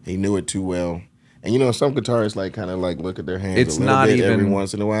he knew it too well. And some guitarists like kind of like look at their hands it's a little not bit even, every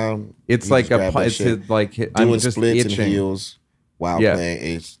once in a while. It's like it's like doing I'm just splits itching. and heels while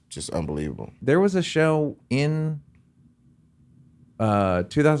playing. It's just unbelievable. There was a show in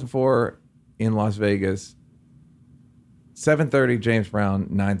 2004 in Las Vegas. 7:30 James Brown,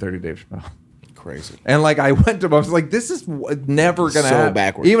 9:30 Dave Chappelle. Crazy. And like I went to him, I was like, this is never gonna happen.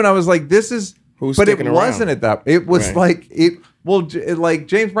 Backwards. Even I was like, this is. Who's but it sticking wasn't around? at that. It was Right. like it. Well, like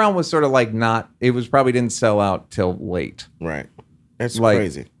James Brown was sort of like not. It was probably didn't sell out till late. Right. That's Like,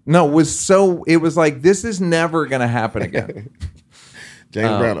 crazy. No, it was so. It was like this is never gonna happen again.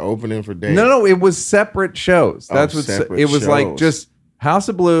 James Brown opening for Dave. No, it was separate shows. That's what separate it was like. shows. Just House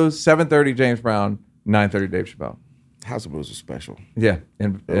of Blues, 7:30 James Brown, 9:30 Dave Chappelle. House of Blues was special. Yeah,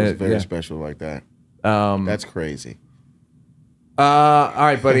 and It was very special like that. That's crazy. All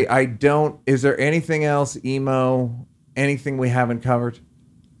right, buddy. Is there anything else, emo? Anything we haven't covered?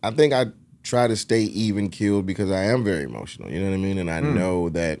 I think I try to stay even keeled because I am very emotional. You know what I mean? And I know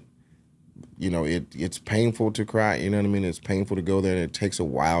that, it's painful to cry. You know what I mean? It's painful to go there, and it takes a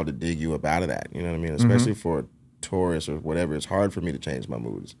while to dig you up out of that. You know what I mean? Especially for tourists or whatever. It's hard for me to change my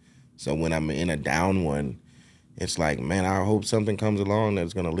moods. So when I'm in a down one, it's like, man, I hope something comes along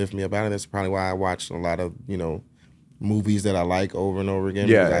that's going to lift me up out of it. That's probably why I watch a lot of, movies that I like over and over again.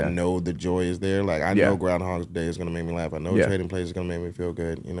 Yeah, because I know the joy is there. Like, I know Groundhog's Day is going to make me laugh. I know Trading Places is going to make me feel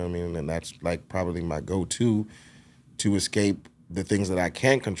good. You know what I mean? And that's, like, probably my go-to to escape the things that I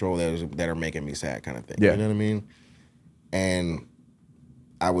can't control that are making me sad kind of thing. Yeah. You know what I mean? And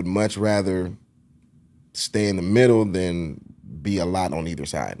I would much rather stay in the middle than be a lot on either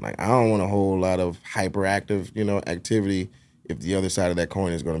side. Like, I don't want a whole lot of hyperactive, activity if the other side of that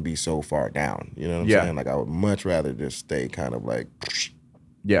coin is going to be so far down. You know what I'm saying? Like, I would much rather just stay kind of like,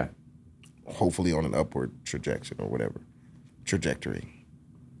 hopefully on an upward trajectory or whatever. Trajectory.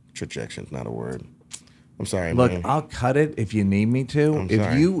 Trajection's not a word. I'm sorry, Look, man. I'll cut it if you need me to. I'm If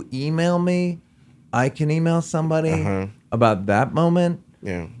sorry. you email me, I can email somebody about that moment.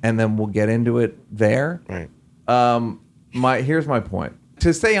 Yeah. And then we'll get into it there. Right. Here's my point.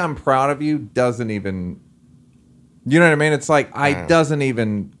 To say I'm proud of you doesn't even, you know what I mean? It's like, doesn't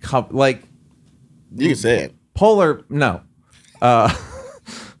even come, like. You can say it. Polar, no.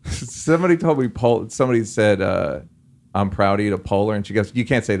 Somebody told me, somebody said, I'm proud of you to Polar. And she goes, you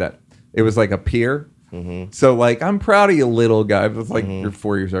can't say that. It was like a peer. Mm-hmm. So like, I'm proud of you, little guy. It's like, you're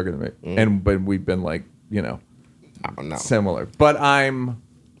 4 years younger than me. Mm-hmm. But we've been like, similar. But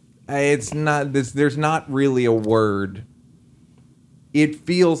it's not this. There's not really a word. It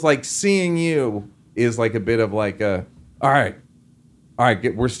feels like seeing you is like a bit of like a, all right,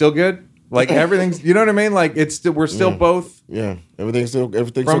 we're still good. Like everything's, you know what I mean? Like we're still both. Yeah, everything's still going.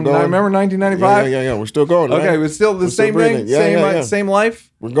 I remember 1995. Yeah. We're still going. Right? Okay, we're still the same thing. Same life.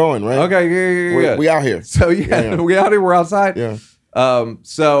 We're going, right? Okay, yeah. We out here. So we out here. We're outside. Yeah.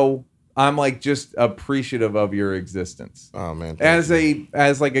 So I'm like just appreciative of your existence. Oh man. As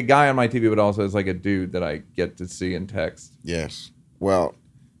like a guy on my TV, but also as like a dude that I get to see and text. Yes. Well,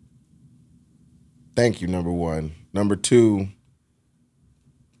 thank you, number one. Number two,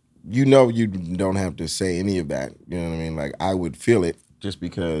 you don't have to say any of that. You know what I mean? Like, I would feel it just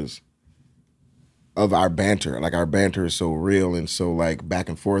because of our banter. Like, our banter is so real and so, like, back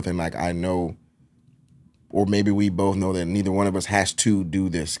and forth. And, like, I know or maybe we both know that neither one of us has to do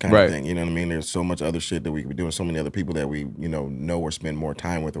this kind Right. of thing. You know what I mean? There's so much other shit that we could be doing, so many other people that we, know or spend more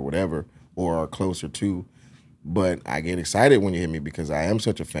time with or whatever, or are closer to. But I get excited when you hit me because I am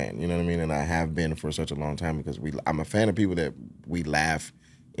such a fan, you know what I mean? And I have been for such a long time because I'm a fan of people that we laugh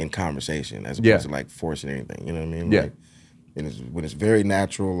in conversation as opposed to like forcing anything, you know what I mean? Yeah. Like, and when it's very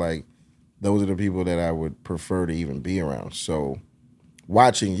natural, like those are the people that I would prefer to even be around. So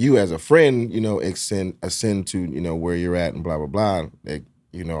watching you as a friend, ascend to, where you're at and blah, blah, blah,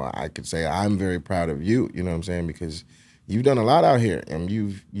 I could say I'm very proud of you, you know what I'm saying? Because you've done a lot out here and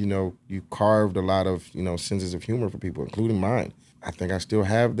you carved a lot of, senses of humor for people, including mine. I think I still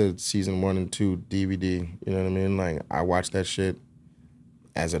have the season 1 and 2 DVD, you know what I mean? Like I watched that shit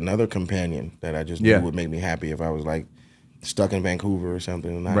as another companion that I just knew would make me happy if I was like stuck in Vancouver or something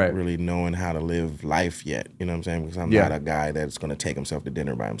and not really knowing how to live life yet. You know what I'm saying? Because I'm not a guy that's going to take himself to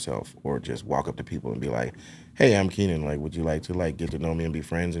dinner by himself or just walk up to people and be like, hey, I'm Kenan. Like, would you like to like get to know me and be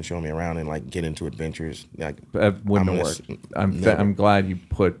friends and show me around and like get into adventures? Like, that wouldn't have worked. I'm glad you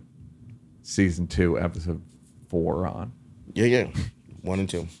put season 2, episode 4 on. Yeah. 1 and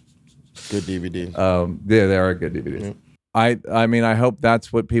 2. Good DVDs. Yeah, they are good DVDs. Yeah. I mean, I hope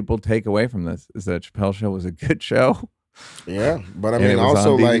that's what people take away from this, is that Chappelle Show was a good show. Yeah, but I mean,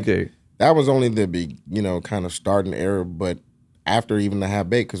 also like that was only the kind of starting era. But after even the Half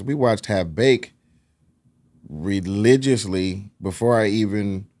Baked, because we watched Half Baked religiously before I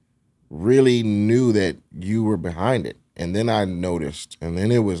even really knew that you were behind it, and then I noticed, and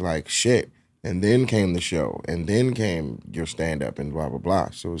then it was like shit, and then came the show, and then came your stand up and blah blah blah.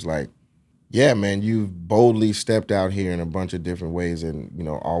 So it was like, yeah, man, you've boldly stepped out here in a bunch of different ways, and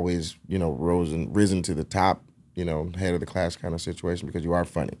always risen to the top. Head of the class kind of situation because you are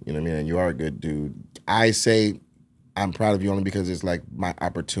funny, you know what I mean? And you are a good dude. I say I'm proud of you only because it's like my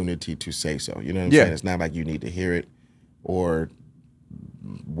opportunity to say so. You know what I'm saying? It's not like you need to hear it or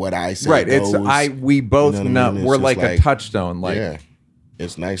what I say. Right. Goes, we both know I mean? We're like a touchstone. Like, yeah.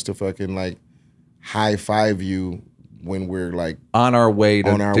 It's nice to fucking like high five you when we're like on our way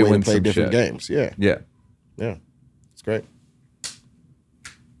to play different games. Yeah. Yeah. Yeah. It's great.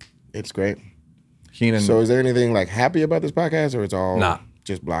 It's great. Kenan. So is there anything like happy about this podcast or it's all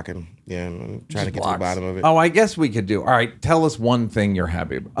just blocking? Yeah, I'm trying to get to the bottom of it. Oh, I guess we could do. All right, tell us one thing you're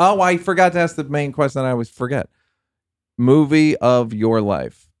happy about. Oh, I forgot to ask the main question I always forget. Movie of your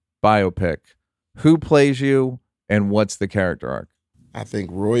life, biopic. Who plays you and what's the character arc? I think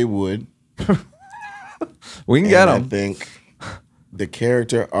Roy Wood. We can get him. I think the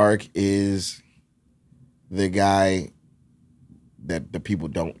character arc is the guy that the people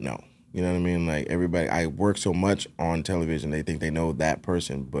don't know. You know what I mean? Like everybody, I work so much on television, they think they know that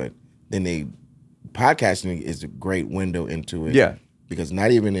person, but then podcasting is a great window into it. Yeah. Because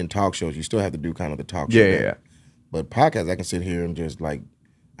not even in talk shows, you still have to do kind of the talk show. Yeah. But podcasts, I can sit here and just like,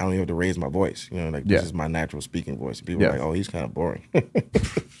 I don't even have to raise my voice. This is my natural speaking voice. And people are like, oh, he's kind of boring.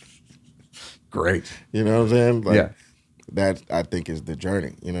 Great. You know what I'm saying? Like, that I think is the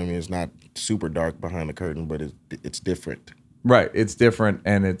journey. You know what I mean? It's not super dark behind the curtain, but it's different. Right. It's different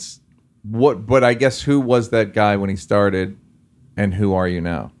and it's but I guess who was that guy when he started and who are you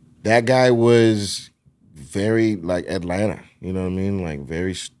now? That guy was very like Atlanta, you know what I mean? Like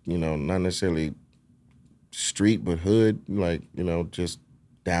very, not necessarily street, but hood, like, just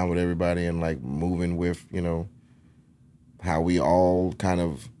down with everybody and like moving with, how we all kind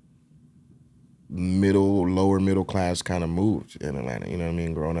of lower middle class kind of moved in Atlanta, you know what I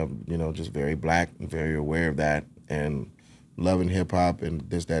mean? Growing up, just very black and very aware of that and loving hip hop and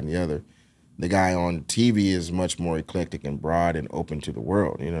this, that, and the other. The guy on TV is much more eclectic and broad and open to the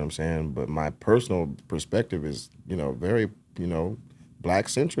world, you know what I'm saying? But my personal perspective is, very, black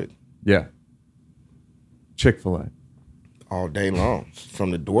centric. Yeah. Chick-fil-A. All day long. From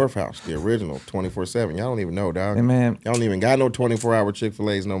the Dwarf House, the original, 24/7. Y'all don't even know, dog. Hey, man. Y'all don't even got no 24-hour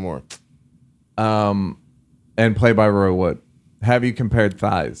Chick-fil-A's no more. And play by Roy Wood. Have you compared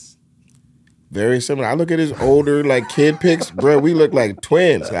thighs? Very similar. I look at his older like kid pics, bro. We look like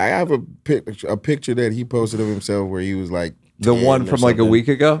twins. I have a picture that he posted of himself where he was like the one from like a week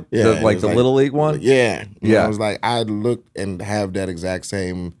ago. Yeah, the Little League one. Yeah, I was like, I look and have that exact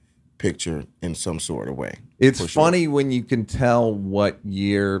same picture in some sort of way. It's funny when you can tell what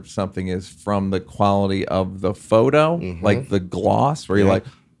year something is from the quality of the photo, like the gloss, where you're like,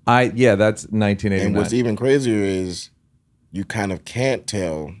 that's 1989. And what's even crazier is you kind of can't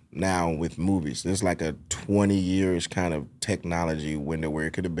tell now with movies. There's like a 20 years kind of technology window where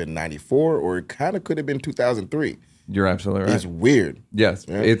it could have been 94 or it kind of could have been 2003. You're absolutely right. It's weird. Yes.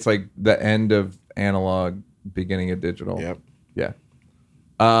 Yeah. It's like the end of analog, beginning of digital. Yep. Yeah.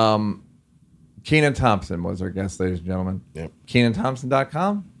 Kenan Thompson was our guest, ladies and gentlemen. Yep.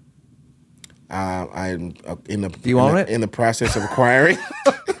 KenanThompson.com? I'm in the. Do you own it? In the process of acquiring.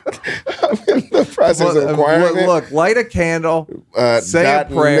 I'm in the process of acquiring it. Look, light a candle, say a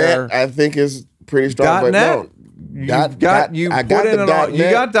prayer. .net, I think is pretty strong. But .net? no. You got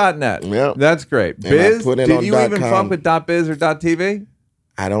 .net. Yep. That's great. And Biz, I put it did on you even .com. fuck with .biz or .tv?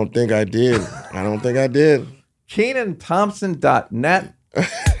 I don't think I did. KenanThompson.net.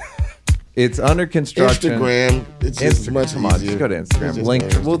 It's under construction. Instagram. It's just Instagram. much Come on, easier. just go to Instagram. Just Link. go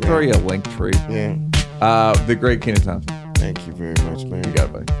to We'll Instagram. throw you a link tree. Yeah. The great Kenan Thompson. Thank you very much, man. You got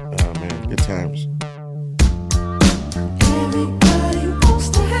it, buddy. Oh, man. Good times.